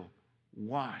still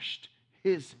washed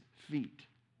his feet.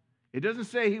 It doesn't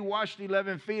say he washed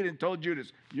 11 feet and told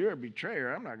Judas, you're a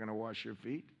betrayer, I'm not going to wash your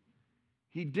feet.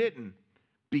 He didn't,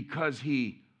 because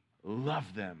he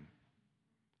loved them.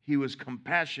 He was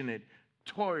compassionate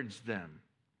towards them.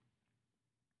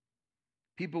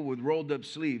 People with rolled up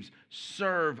sleeves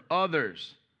serve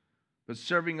others, but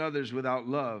serving others without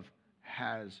love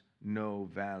has no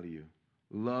value.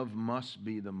 Love must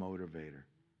be the motivator.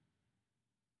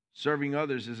 Serving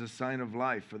others is a sign of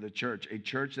life for the church. A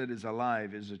church that is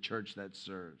alive is a church that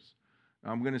serves.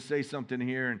 Now, I'm going to say something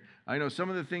here, and I know some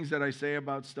of the things that I say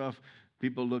about stuff,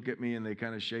 people look at me and they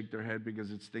kind of shake their head because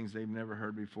it's things they've never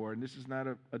heard before. And this is not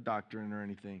a doctrine or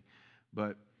anything,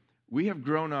 but we have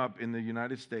grown up in the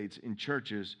United States in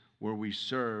churches where we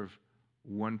serve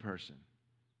one person,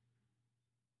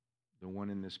 the one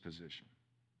in this position.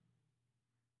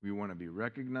 We want to be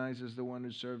recognized as the one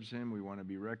who serves him. We want to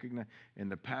be recognized. And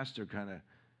the pastor kind of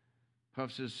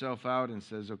puffs himself out and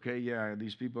says, okay, yeah,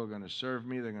 these people are going to serve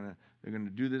me. They're going to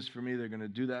do this for me. They're going to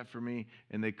do that for me.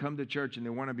 And they come to church and they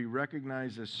want to be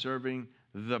recognized as serving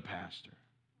the pastor.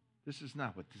 This is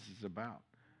not what this is about.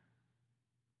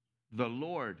 The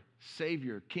Lord,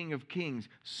 Savior, King of Kings,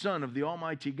 Son of the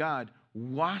Almighty God,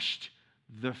 washed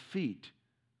the feet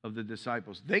of the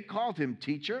disciples. They called him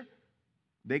teacher.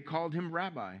 They called him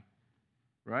rabbi,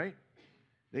 right?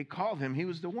 They called him, he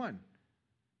was the one.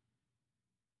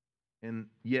 And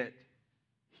yet,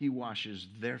 he washes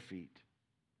their feet.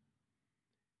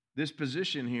 This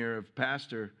position here of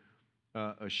pastor,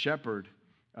 a shepherd,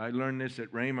 I learned this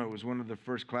at Rhema. It was one of the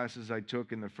first classes I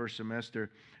took in the first semester.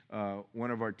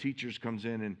 One of our teachers comes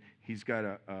in, and he's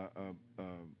got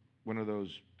one of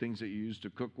those things that you use to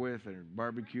cook with or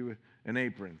barbecue with, an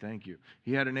apron. Thank you.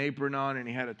 He had an apron on, and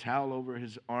he had a towel over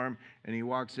his arm, and he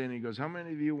walks in, and he goes, how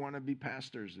many of you want to be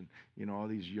pastors? And, you know, all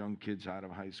these young kids out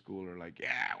of high school are like,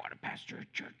 yeah, I want to pastor a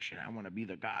church, and I want to be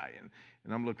the guy.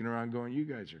 And I'm looking around going, you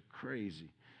guys are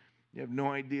crazy. You have no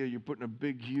idea you're putting a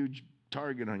big, huge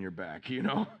target on your back, you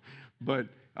know? But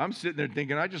I'm sitting there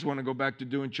thinking, I just want to go back to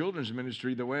doing children's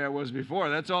ministry the way I was before.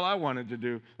 That's all I wanted to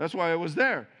do. That's why I was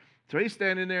there. So he's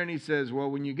standing there and he says, well,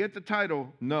 when you get the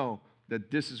title, know that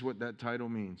this is what that title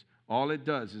means. All it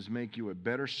does is make you a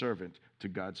better servant to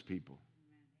God's people.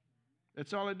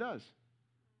 That's all it does.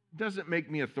 It doesn't make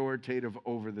me authoritative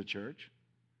over the church.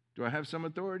 Do I have some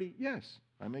authority? Yes.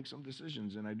 I make some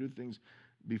decisions and I do things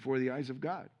before the eyes of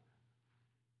God.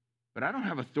 But I don't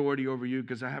have authority over you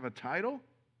because I have a title.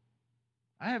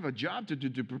 I have a job to do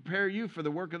to prepare you for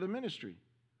the work of the ministry.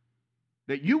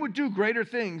 That you would do greater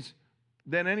things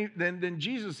than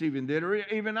Jesus even did, or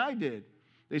even I did.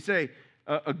 They say,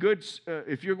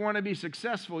 if you're going to be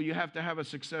successful, you have to have a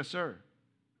successor.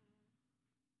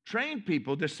 Train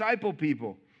people, disciple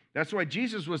people. That's why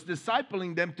Jesus was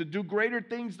discipling them to do greater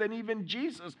things than even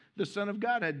Jesus, the Son of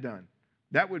God, had done.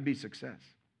 That would be success.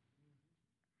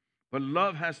 But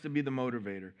love has to be the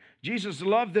motivator. Jesus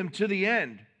loved them to the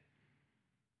end.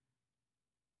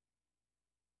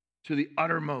 To the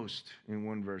uttermost, in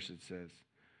one verse it says.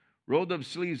 Rolled up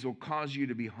sleeves will cause you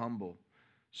to be humble.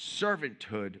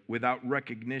 Servanthood without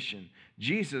recognition.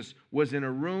 Jesus was in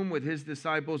a room with his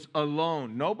disciples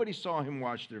alone. Nobody saw him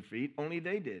wash their feet, only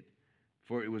they did,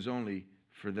 for it was only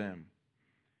for them.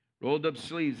 Rolled up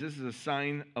sleeves, this is a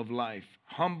sign of life.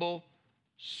 Humble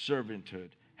servanthood.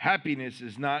 Happiness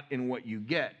is not in what you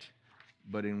get,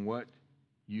 but in what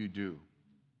you do.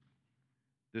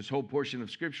 This whole portion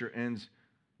of Scripture ends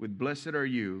with, blessed are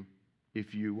you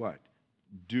if you what?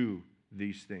 Do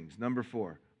these things. Number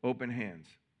 4, open hands.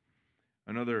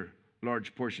 Another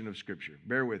large portion of Scripture.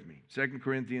 Bear with me. 2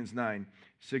 Corinthians 9,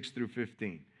 6 through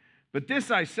 15. But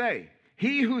this I say,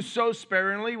 he who sows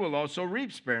sparingly will also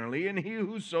reap sparingly, and he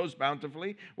who sows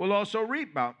bountifully will also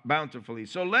reap bountifully.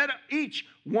 So let each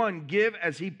one give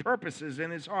as he purposes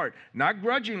in his heart, not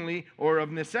grudgingly or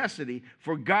of necessity,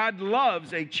 for God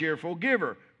loves a cheerful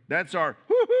giver. That's our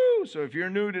whoo-hoo. So if you're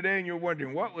new today and you're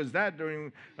wondering, what was that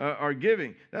during our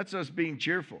giving? That's us being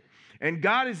cheerful. And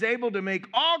God is able to make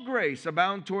all grace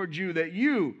abound towards you, that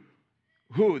you,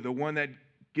 who? The one that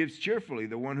gives cheerfully,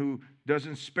 the one who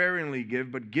doesn't sparingly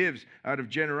give, but gives out of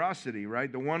generosity,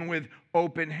 right? The one with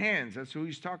open hands. That's who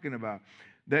he's talking about.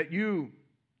 That you,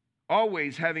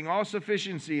 always having all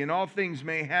sufficiency in all things,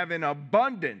 may have an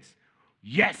abundance.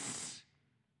 Yes!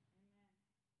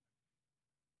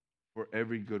 For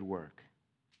every good work.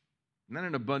 Not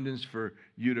an abundance for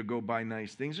you to go buy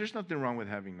nice things. There's nothing wrong with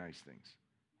having nice things.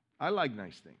 I like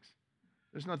nice things.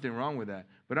 There's nothing wrong with that.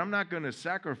 But I'm not going to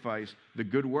sacrifice the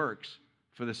good works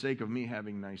for the sake of me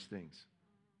having nice things.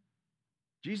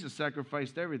 Jesus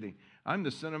sacrificed everything. I'm the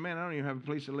Son of Man. I don't even have a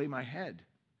place to lay my head.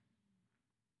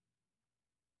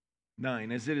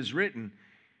 9, as it is written,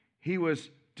 he was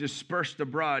dispersed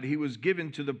abroad. He was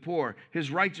given to the poor.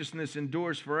 His righteousness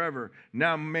endures forever.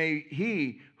 Now may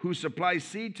he who supplies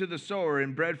seed to the sower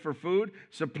and bread for food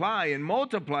supply and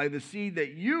multiply the seed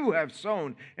that you have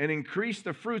sown and increase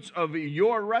the fruits of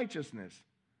your righteousness.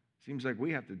 Seems like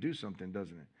we have to do something,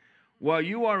 doesn't it? While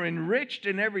you are enriched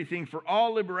in everything for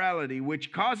all liberality,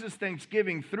 which causes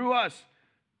thanksgiving through us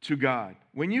to God.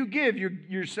 When you give,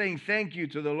 you're saying thank you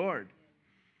to the Lord.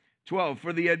 12,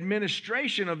 for the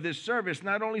administration of this service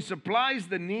not only supplies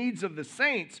the needs of the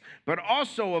saints, but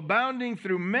also abounding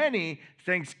through many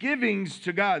thanksgivings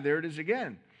to God. There it is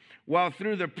again. While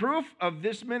through the proof of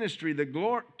this ministry,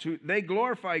 they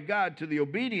glorify God to the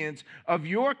obedience of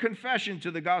your confession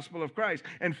to the gospel of Christ,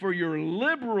 and for your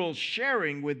liberal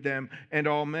sharing with them and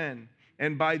all men.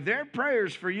 And by their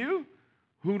prayers for you,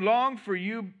 who long for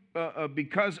you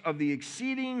because of the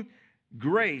exceeding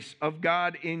grace of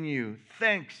God in you.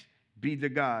 Thanks be to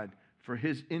God for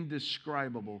his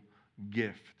indescribable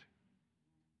gift.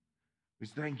 We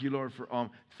thank you, Lord, for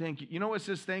all. Thank you. You know what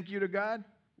says thank you to God?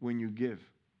 When you give.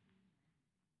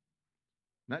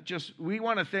 Not just, we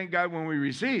want to thank God when we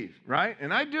receive, right?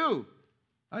 And I do.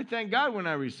 I thank God when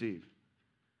I receive.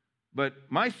 But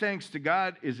my thanks to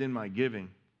God is in my giving.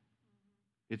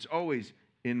 It's always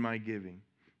in my giving.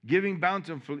 Giving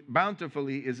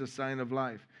bountifully is a sign of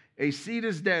life. A seed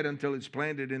is dead until it's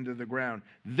planted into the ground.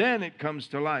 Then it comes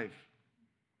to life.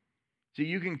 See,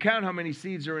 you can count how many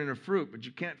seeds are in a fruit, but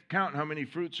you can't count how many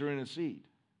fruits are in a seed.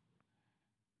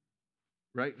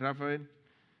 Right, Rafael?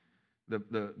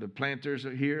 The planters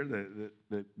are here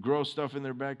that grow stuff in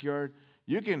their backyard.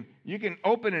 You can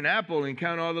open an apple and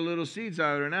count all the little seeds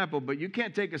out of an apple, but you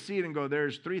can't take a seed and go,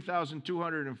 there's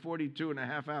 3,242 and a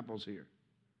half apples here.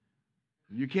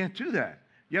 You can't do that.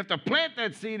 You have to plant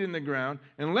that seed in the ground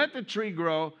and let the tree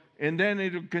grow, and then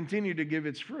it'll continue to give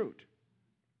its fruit.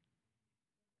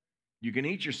 You can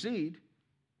eat your seed,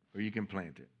 or you can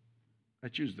plant it. I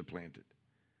choose to plant it.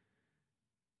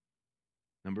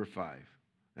 Number 5.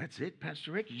 That's it,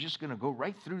 Pastor Rick? You're just going to go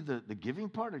right through the giving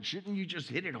part? Or shouldn't you just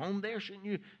hit it home there? Shouldn't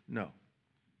you? No.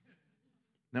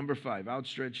 Number 5,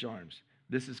 outstretched arms.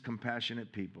 This is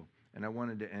compassionate people. And I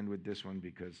wanted to end with this one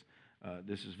because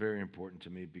this is very important to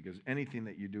me, because anything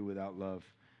that you do without love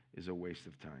is a waste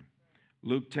of time.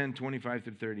 Luke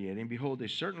 10:25-38. And behold, a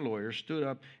certain lawyer stood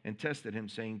up and tested him,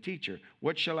 saying, Teacher,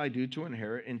 what shall I do to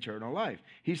inherit eternal life?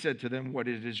 He said to them, What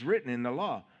it is written in the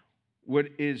law? What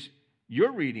is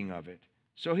your reading of it?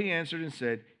 So he answered and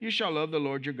said, You shall love the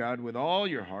Lord your God with all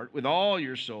your heart, with all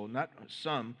your soul, not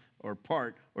some or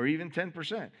part or even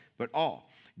 10%, but all.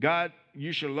 God,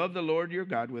 you shall love the Lord your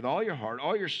God with all your heart,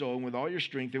 all your soul, and with all your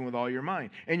strength, and with all your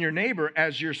mind. And your neighbor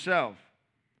as yourself.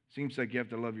 Seems like you have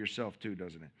to love yourself too,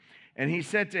 doesn't it? And he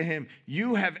said to him,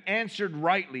 You have answered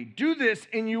rightly. Do this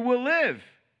and you will live.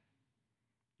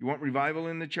 You want revival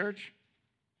in the church?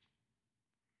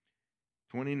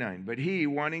 29. But he,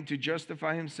 wanting to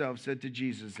justify himself, said to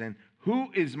Jesus, And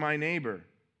who is my neighbor?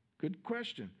 Good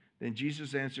question. Then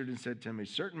Jesus answered and said to him, A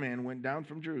certain man went down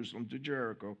from Jerusalem to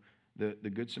Jericho, the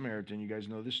Good Samaritan, you guys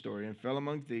know this story, and fell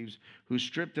among thieves who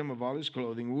stripped him of all his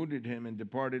clothing, wounded him, and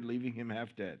departed, leaving him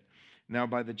half dead. Now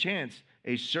by the chance,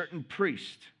 a certain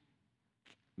priest,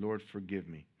 Lord forgive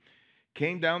me,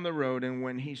 came down the road, and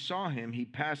when he saw him, he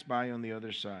passed by on the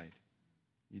other side.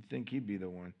 You'd think he'd be the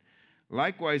one.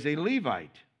 Likewise, a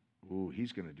Levite, ooh,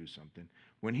 he's going to do something.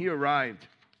 When he arrived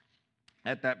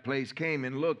at that place, came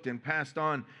and looked and passed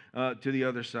on to the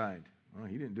other side. Well,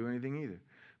 he didn't do anything either.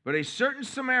 But a certain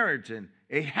Samaritan,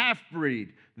 a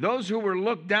half-breed, those who were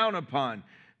looked down upon,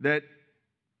 that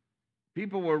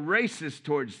people were racist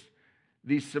towards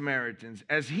these Samaritans,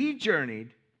 as he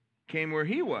journeyed, came where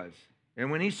he was.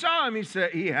 And when he saw him, he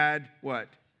said he had what?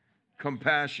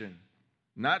 Compassion,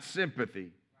 not sympathy.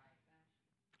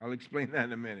 I'll explain that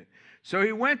in a minute. So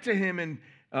he went to him and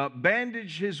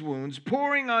bandaged his wounds,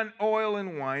 pouring on oil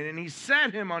and wine, and he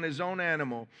sat him on his own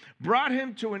animal, brought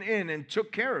him to an inn, and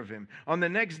took care of him. On the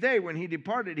next day, when he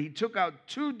departed, he took out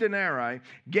 2 denarii,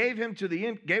 gave it to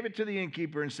the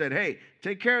innkeeper, and said, Hey,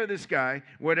 take care of this guy.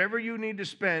 Whatever you need to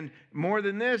spend more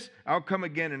than this, I'll come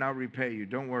again and I'll repay you.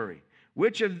 Don't worry.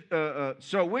 Which of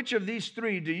these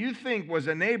 3 do you think was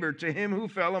a neighbor to him who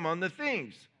fell among the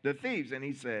thieves? And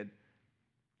he said,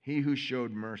 He who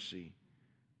showed mercy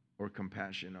or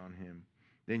compassion on him.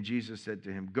 Then Jesus said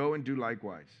to him, Go and do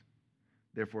likewise.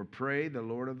 Therefore pray the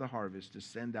Lord of the harvest to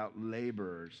send out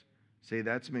laborers. Say,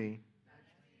 that's me.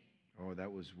 Oh,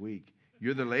 that was weak.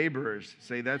 You're the laborers.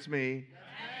 Say, that's me.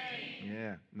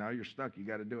 Yeah, now you're stuck. You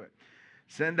got to do it.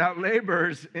 Send out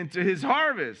laborers into his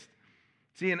harvest.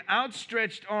 See, an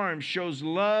outstretched arm shows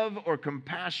love or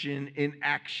compassion in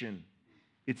action.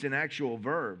 It's an actual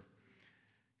verb.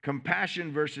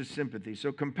 Compassion versus sympathy.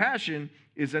 So compassion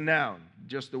is a noun,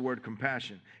 just the word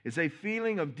compassion. It's a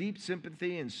feeling of deep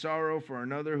sympathy and sorrow for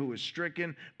another who is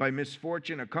stricken by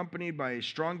misfortune, accompanied by a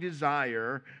strong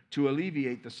desire to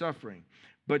alleviate the suffering.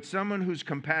 But someone who's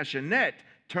compassionate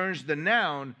turns the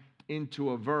noun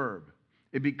into a verb.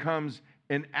 It becomes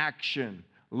an action.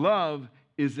 Love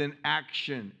is an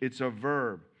action. It's a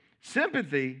verb.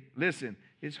 Sympathy, listen,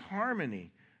 is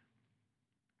harmony.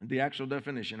 The actual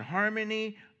definition: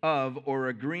 harmony of or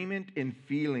agreement in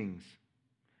feelings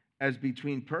as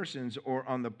between persons or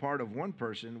on the part of one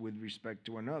person with respect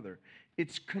to another.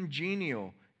 It's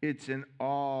congenial. It's an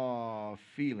awe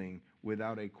feeling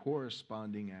without a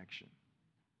corresponding action.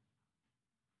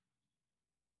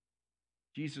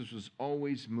 Jesus was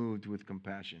always moved with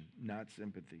compassion, not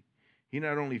sympathy. He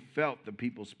not only felt the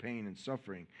people's pain and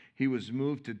suffering, he was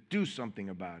moved to do something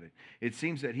about it. It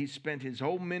seems that he spent his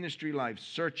whole ministry life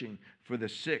searching for the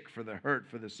sick, for the hurt,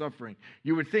 for the suffering.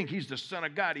 You would think he's the Son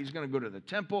of God. He's going to go to the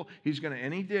temple.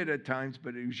 And he did at times,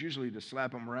 but it was usually to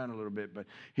slap him around a little bit. But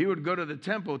he would go to the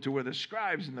temple to where the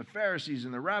scribes and the Pharisees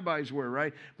and the rabbis were,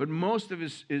 right? But most of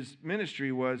his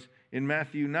ministry was in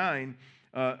Matthew 9.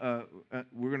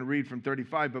 We're going to read from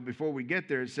 35, but before we get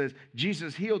there, it says,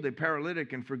 Jesus healed a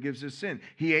paralytic and forgives his sin.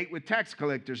 He ate with tax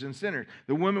collectors and sinners.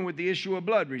 The woman with the issue of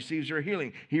blood receives her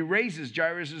healing. He raises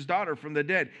Jairus' daughter from the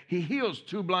dead. He heals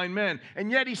 2 blind men.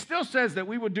 And yet he still says that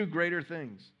we will do greater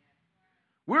things.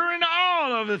 We're in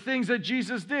awe of the things that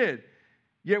Jesus did.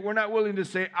 Yet we're not willing to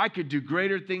say, I could do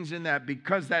greater things than that,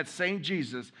 because that same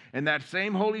Jesus and that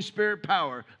same Holy Spirit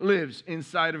power lives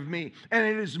inside of me. And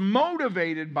it is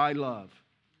motivated by love.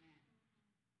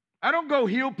 I don't go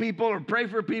heal people or pray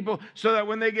for people so that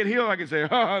when they get healed, I can say,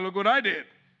 look what I did.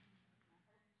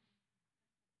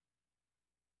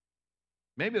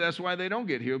 Maybe that's why they don't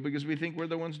get healed, because we think we're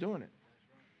the ones doing it.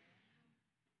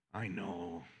 I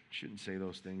know. Shouldn't say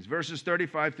those things. Verses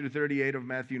 35 through 38 of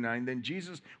Matthew 9. Then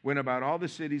Jesus went about all the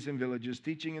cities and villages,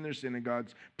 teaching in their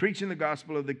synagogues, preaching the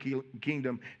gospel of the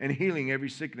kingdom, and healing every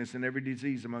sickness and every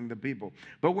disease among the people.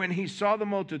 But when he saw the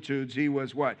multitudes, he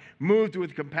was what? Moved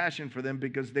with compassion for them,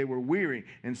 because they were weary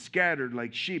and scattered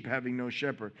like sheep having no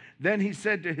shepherd. Then he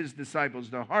said to his disciples,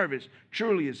 the harvest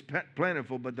truly is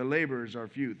plentiful, but the laborers are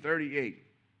few. 38.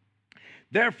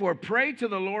 Therefore, pray to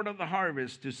the Lord of the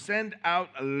harvest to send out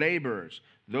laborers,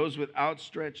 those with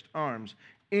outstretched arms,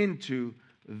 into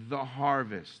the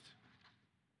harvest.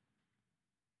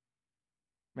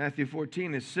 Matthew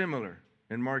 14 is similar,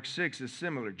 and Mark 6 is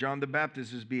similar. John the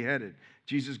Baptist is beheaded.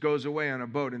 Jesus goes away on a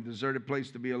boat in a deserted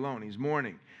place to be alone. He's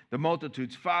mourning. The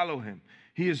multitudes follow him.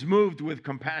 He is moved with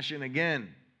compassion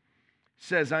again.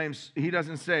 He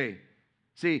doesn't say.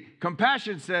 See,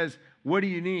 compassion says, what do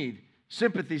you need?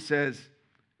 Sympathy says,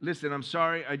 listen, I'm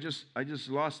sorry, I just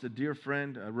lost a dear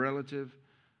friend, a relative.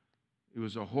 It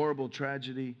was a horrible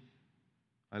tragedy.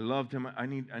 I loved him. I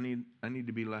need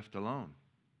to be left alone.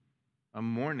 I'm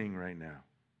mourning right now.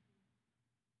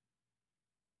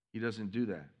 He doesn't do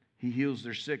that. He heals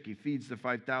their sick. He feeds the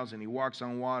 5,000. He walks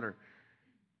on water.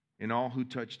 And all who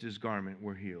touched his garment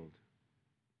were healed.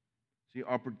 See,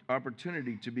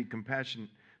 opportunity to be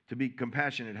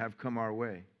compassionate have come our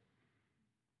way.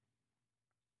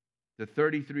 The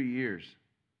 33 years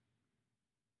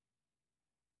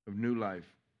of New Life,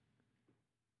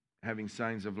 having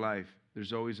Signs of Life,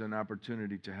 there's always an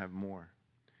opportunity to have more.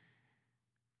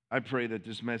 I pray that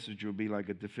this message will be like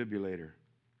a defibrillator.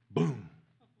 Boom.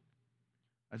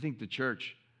 I think the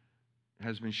church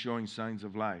has been showing signs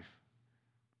of life.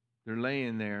 They're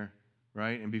laying there,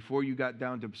 right? And before you got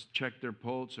down to check their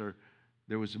pulse, or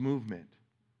there was movement.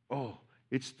 Oh,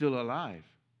 it's still alive.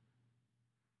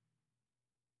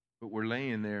 But we're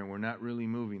laying there and we're not really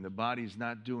moving. The body's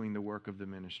not doing the work of the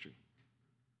ministry.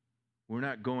 We're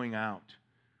not going out.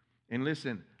 And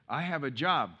listen, I have a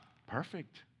job.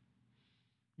 Perfect.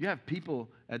 You have people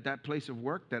at that place of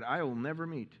work that I will never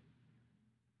meet.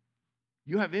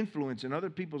 You have influence in other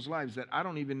people's lives that I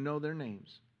don't even know their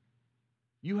names.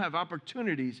 You have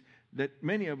opportunities that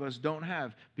many of us don't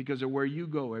have because of where you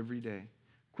go every day.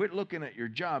 Quit looking at your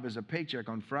job as a paycheck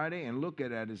on Friday and look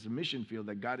at it as a mission field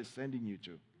that God is sending you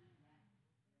to.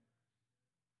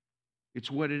 It's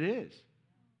what it is.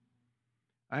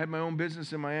 I had my own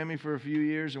business in Miami for a few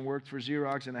years and worked for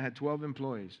Xerox, and I had 12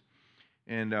 employees.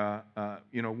 And,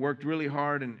 worked really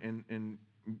hard, and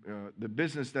the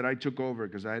business that I took over,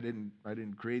 because I didn't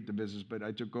create the business, but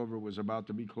I took over, was about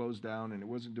to be closed down, and it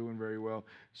wasn't doing very well.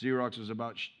 Xerox was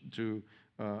about to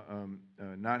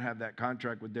not have that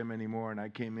contract with them anymore, and I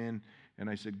came in, and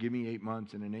I said, give me 8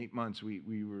 months. And in 8 months,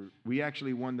 we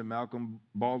actually won the Malcolm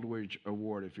Baldrige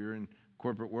Award. If you're in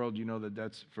corporate world, you know that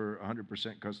that's for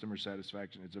 100% customer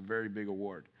satisfaction. It's a very big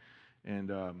award.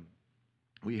 And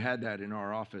we had that in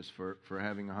our office for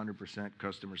having 100%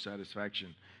 customer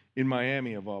satisfaction in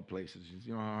Miami, of all places.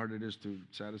 You know how hard it is to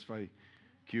satisfy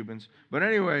Cubans? But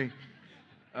anyway,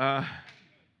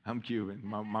 I'm Cuban.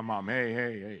 My mom,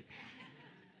 hey.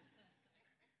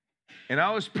 And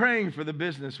I was praying for the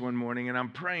business one morning, and I'm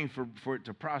praying for it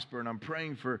to prosper, and I'm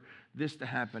praying for this to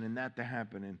happen and that to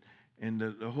happen. And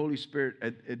the Holy Spirit,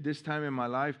 at this time in my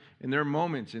life, and there are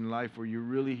moments in life where you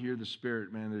really hear the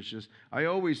Spirit, man. There's just, I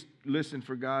always listen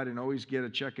for God and always get a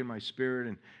check in my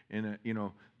spirit, and you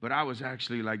know, but I was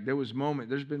actually like, there's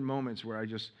been moments where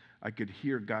I could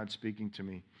hear God speaking to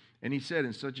me. And he said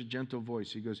in such a gentle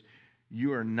voice, he goes,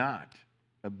 you are not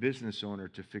a business owner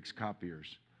to fix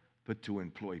copiers, but to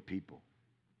employ people.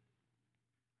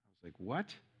 I was like, what?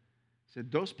 He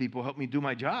said, those people help me do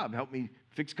my job, help me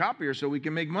fix copiers so we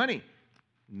can make money.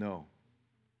 No,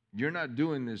 you're not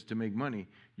doing this to make money.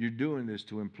 You're doing this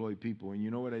to employ people. And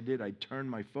you know what I did? I turned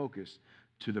my focus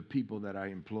to the people that I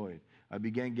employed. I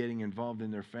began getting involved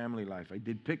in their family life. I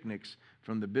did picnics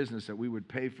from the business that we would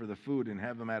pay for the food and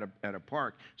have them at a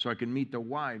park so I could meet the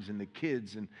wives and the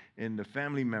kids and the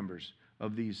family members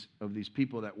of these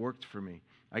people that worked for me.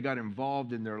 I got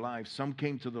involved in their lives. Some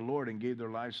came to the Lord and gave their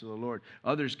lives to the Lord.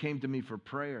 Others came to me for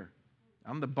prayer.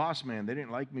 I'm the boss man. They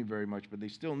didn't like me very much, but they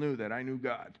still knew that I knew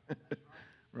God.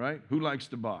 Right? Who likes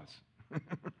the boss?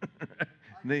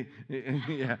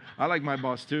 Yeah, I like my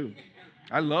boss too.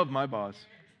 I love my boss.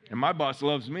 And my boss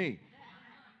loves me.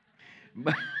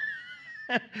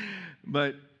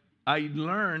 But I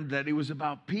learned that it was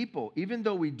about people. Even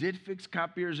though we did fix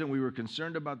copiers and we were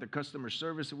concerned about the customer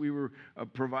service that we were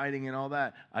providing and all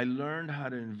that, I learned how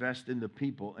to invest in the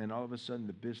people, and all of a sudden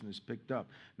the business picked up.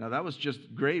 Now, that was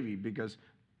just gravy, because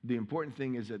the important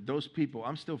thing is that those people,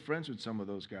 I'm still friends with some of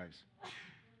those guys.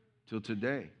 Till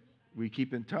today, we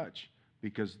keep in touch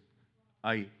because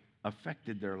I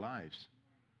affected their lives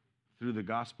through the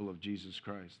gospel of Jesus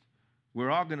Christ.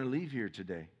 We're all going to leave here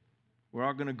today. We're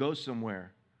all going to go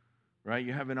somewhere, right?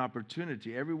 You have an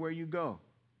opportunity everywhere you go.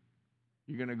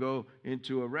 You're going to go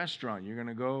into a restaurant. You're going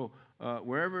to go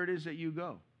wherever it is that you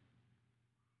go.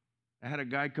 I had a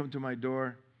guy come to my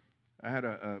door.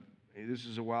 This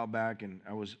is a while back, and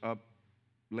I was up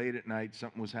late at night.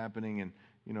 Something was happening, and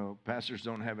you know, pastors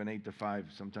don't have an 8 to 5.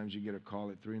 Sometimes you get a call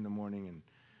at 3 in the morning, and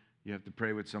you have to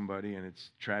pray with somebody, and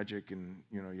it's tragic, and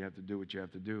you know, you have to do what you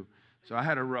have to do. So I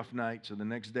had a rough night. So the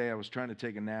next day I was trying to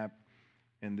take a nap,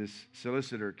 and this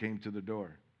solicitor came to the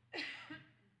door.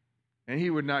 And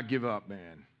he would not give up,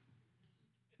 man.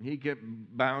 He kept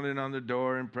pounding on the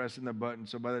door and pressing the button.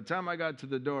 So by the time I got to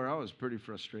the door, I was pretty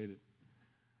frustrated.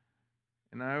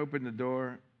 And I opened the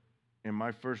door, and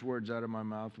my first words out of my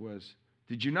mouth was,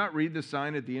 "Did you not read the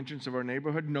sign at the entrance of our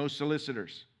neighborhood? No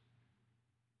solicitors."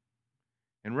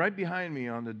 And right behind me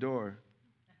on the door,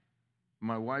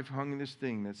 my wife hung this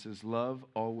thing that says, "Love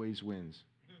always wins."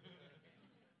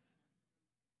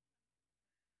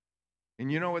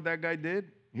 And you know what that guy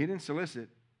did? He didn't solicit.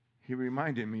 He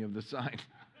reminded me of the sign.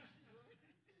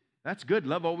 That's good.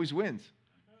 Love always wins.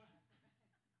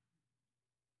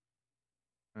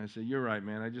 And I said, "You're right,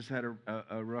 man. I just had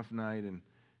a rough night, and,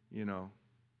 you know."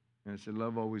 And I said,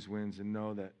 love always wins, and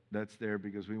know that that's there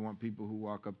because we want people who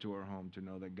walk up to our home to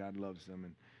know that God loves them.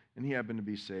 And he happened to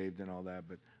be saved and all that,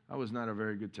 but I was not a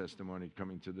very good testimony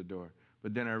coming to the door.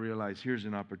 But then I realized here's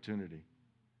an opportunity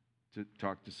to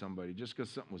talk to somebody just because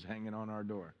something was hanging on our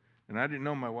door. And I didn't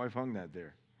know my wife hung that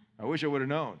there. I wish I would have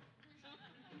known.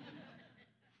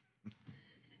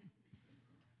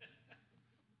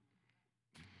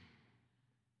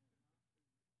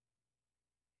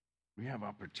 We have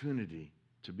opportunity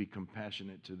to be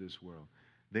compassionate to this world.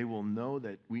 They will know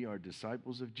that we are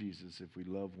disciples of Jesus if we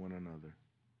love one another.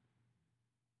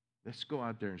 Let's go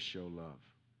out there and show love.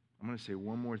 I'm going to say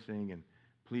one more thing, and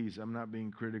please, I'm not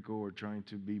being critical or trying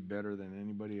to be better than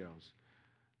anybody else.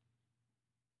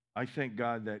 I thank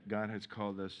God that God has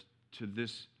called us to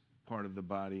this part of the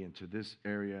body and to this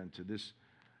area and to this,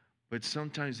 but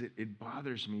sometimes it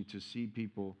bothers me to see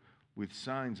people with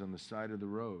signs on the side of the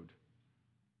road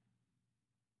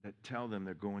that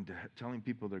telling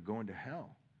people they're going to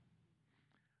hell.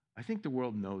 I think the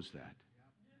world knows that.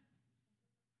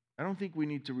 I don't think we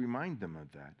need to remind them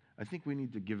of that. I think we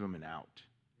need to give them an out.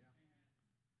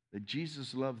 That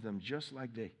Jesus loved them just like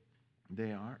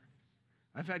they are.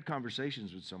 I've had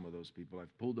conversations with some of those people.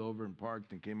 I've pulled over and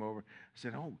parked and came over. I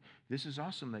said, "Oh, this is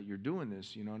awesome that you're doing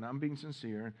this, you know," and I'm being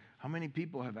sincere. How many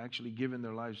people have actually given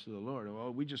their lives to the Lord? "Oh,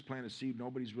 we just plant a seed.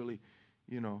 Nobody's really,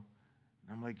 you know."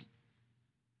 And I'm like,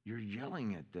 you're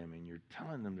yelling at them and you're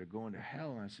telling them they're going to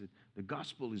hell. And I said, the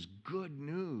gospel is good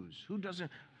news. Who doesn't,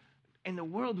 in the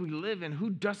world we live in, who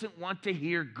doesn't want to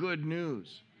hear good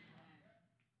news?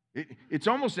 It's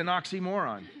almost an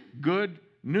oxymoron. Good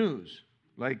news.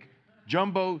 Like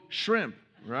jumbo shrimp,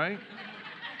 right?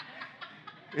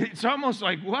 It's almost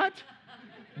like, what?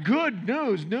 Good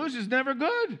news. News is never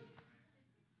good.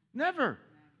 Never.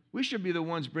 We should be the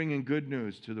ones bringing good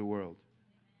news to the world.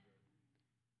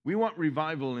 We want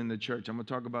revival in the church. I'm going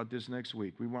to talk about this next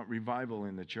week. We want revival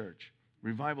in the church.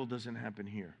 Revival doesn't happen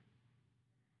here.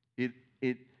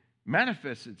 It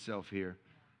manifests itself here,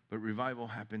 but revival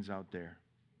happens out there.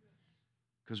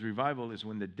 Because revival is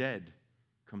when the dead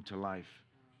come to life.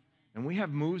 And we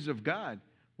have moves of God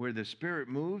where the Spirit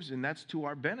moves, and that's to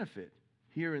our benefit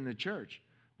here in the church.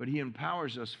 But He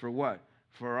empowers us for what?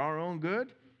 For our own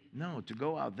good? No, to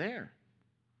go out there.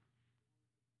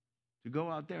 To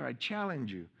go out there. I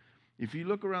challenge you. If you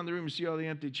look around the room and see all the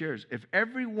empty chairs, if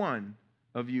every one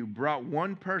of you brought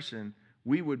one person,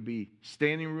 we would be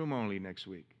standing room only next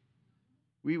week.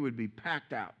 We would be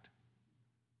packed out.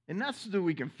 And not so that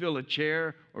we can fill a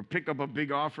chair or pick up a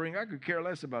big offering. I could care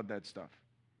less about that stuff.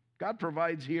 God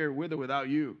provides here with or without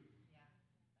you.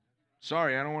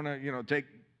 Sorry, I don't want to, take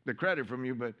the credit from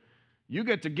you, but you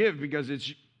get to give because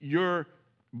it's your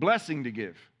blessing to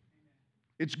give.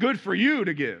 It's good for you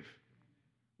to give.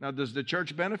 Now, does the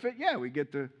church benefit? Yeah, we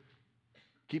get to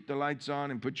keep the lights on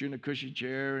and put you in a cushy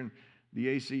chair and the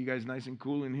AC, you guys nice and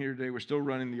cool in here today. We're still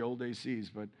running the old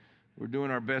ACs, but we're doing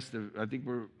our best. I think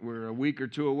we're a week or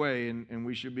two away, and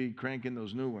we should be cranking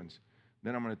those new ones.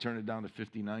 Then I'm going to turn it down to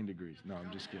 59 degrees. No,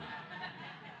 I'm just kidding.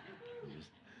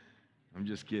 I'm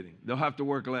just kidding. They'll have to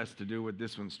work less to do what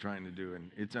this one's trying to do,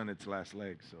 and it's on its last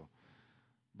leg. So,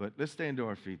 but let's stand to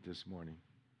our feet this morning.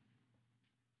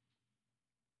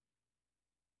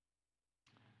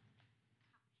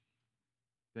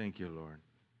 Thank you, Lord.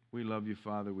 We love you,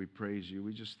 Father. We praise you.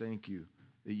 We just thank you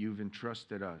that you've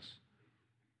entrusted us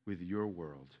with your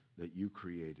world that you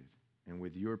created and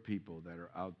with your people that are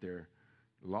out there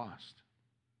lost.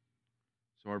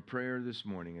 So our prayer this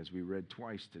morning, as we read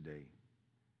twice today,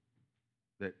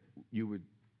 that we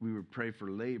would pray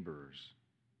for laborers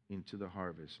into the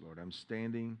harvest, Lord. I'm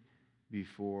standing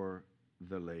before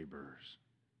the laborers,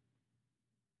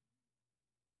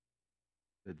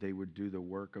 that they would do the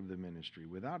work of the ministry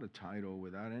without a title,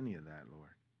 without any of that, Lord.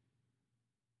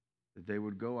 That they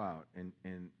would go out and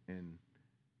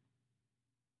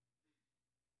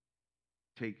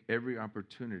take every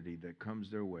opportunity that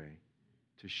comes their way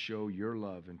to show your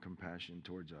love and compassion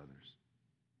towards others.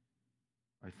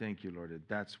 I thank you, Lord, that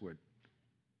that's what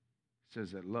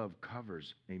says, that love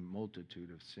covers a multitude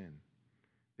of sin.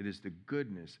 It is the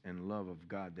goodness and love of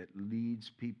God that leads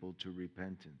people to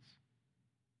repentance.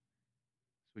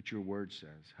 That's what your word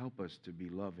says. Help us to be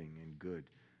loving and good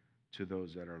to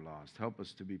those that are lost. Help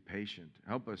us to be patient.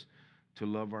 Help us to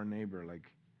love our neighbor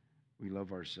like we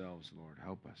love ourselves, Lord.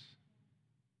 Help us.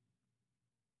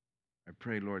 I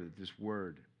pray, Lord, that this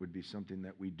word would be something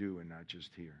that we do and not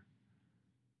just hear.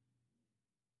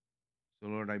 So,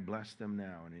 Lord, I bless them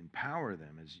now and empower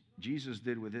them as Jesus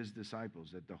did with his disciples,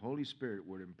 that the Holy Spirit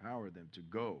would empower them to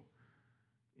go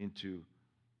into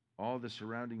all the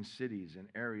surrounding cities and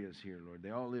areas here, Lord.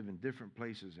 They all live in different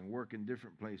places and work in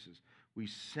different places. We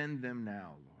send them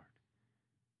now, Lord,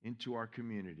 into our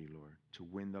community, Lord, to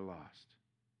win the lost.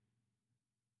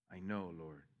 I know,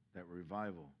 Lord, that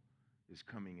revival is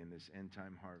coming in this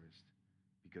end-time harvest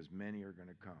because many are going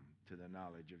to come to the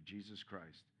knowledge of Jesus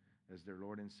Christ as their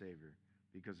Lord and Savior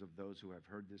because of those who have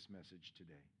heard this message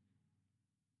today.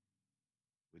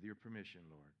 With your permission,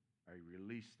 Lord, I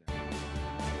release them.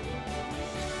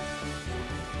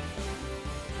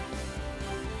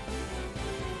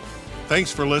 Thanks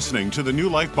for listening to the New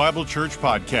Life Bible Church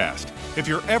podcast. If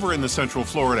you're ever in the Central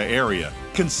Florida area,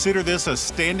 consider this a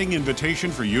standing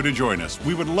invitation for you to join us.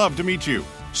 We would love to meet you.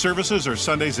 Services are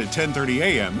Sundays at 10:30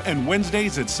 a.m. and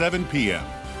Wednesdays at 7 p.m.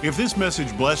 If this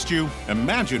message blessed you,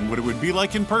 imagine what it would be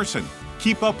like in person.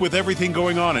 Keep up with everything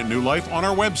going on at New Life on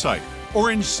our website,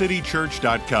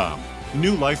 orangecitychurch.com.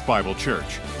 New Life Bible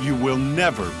Church. You will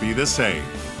never be the same.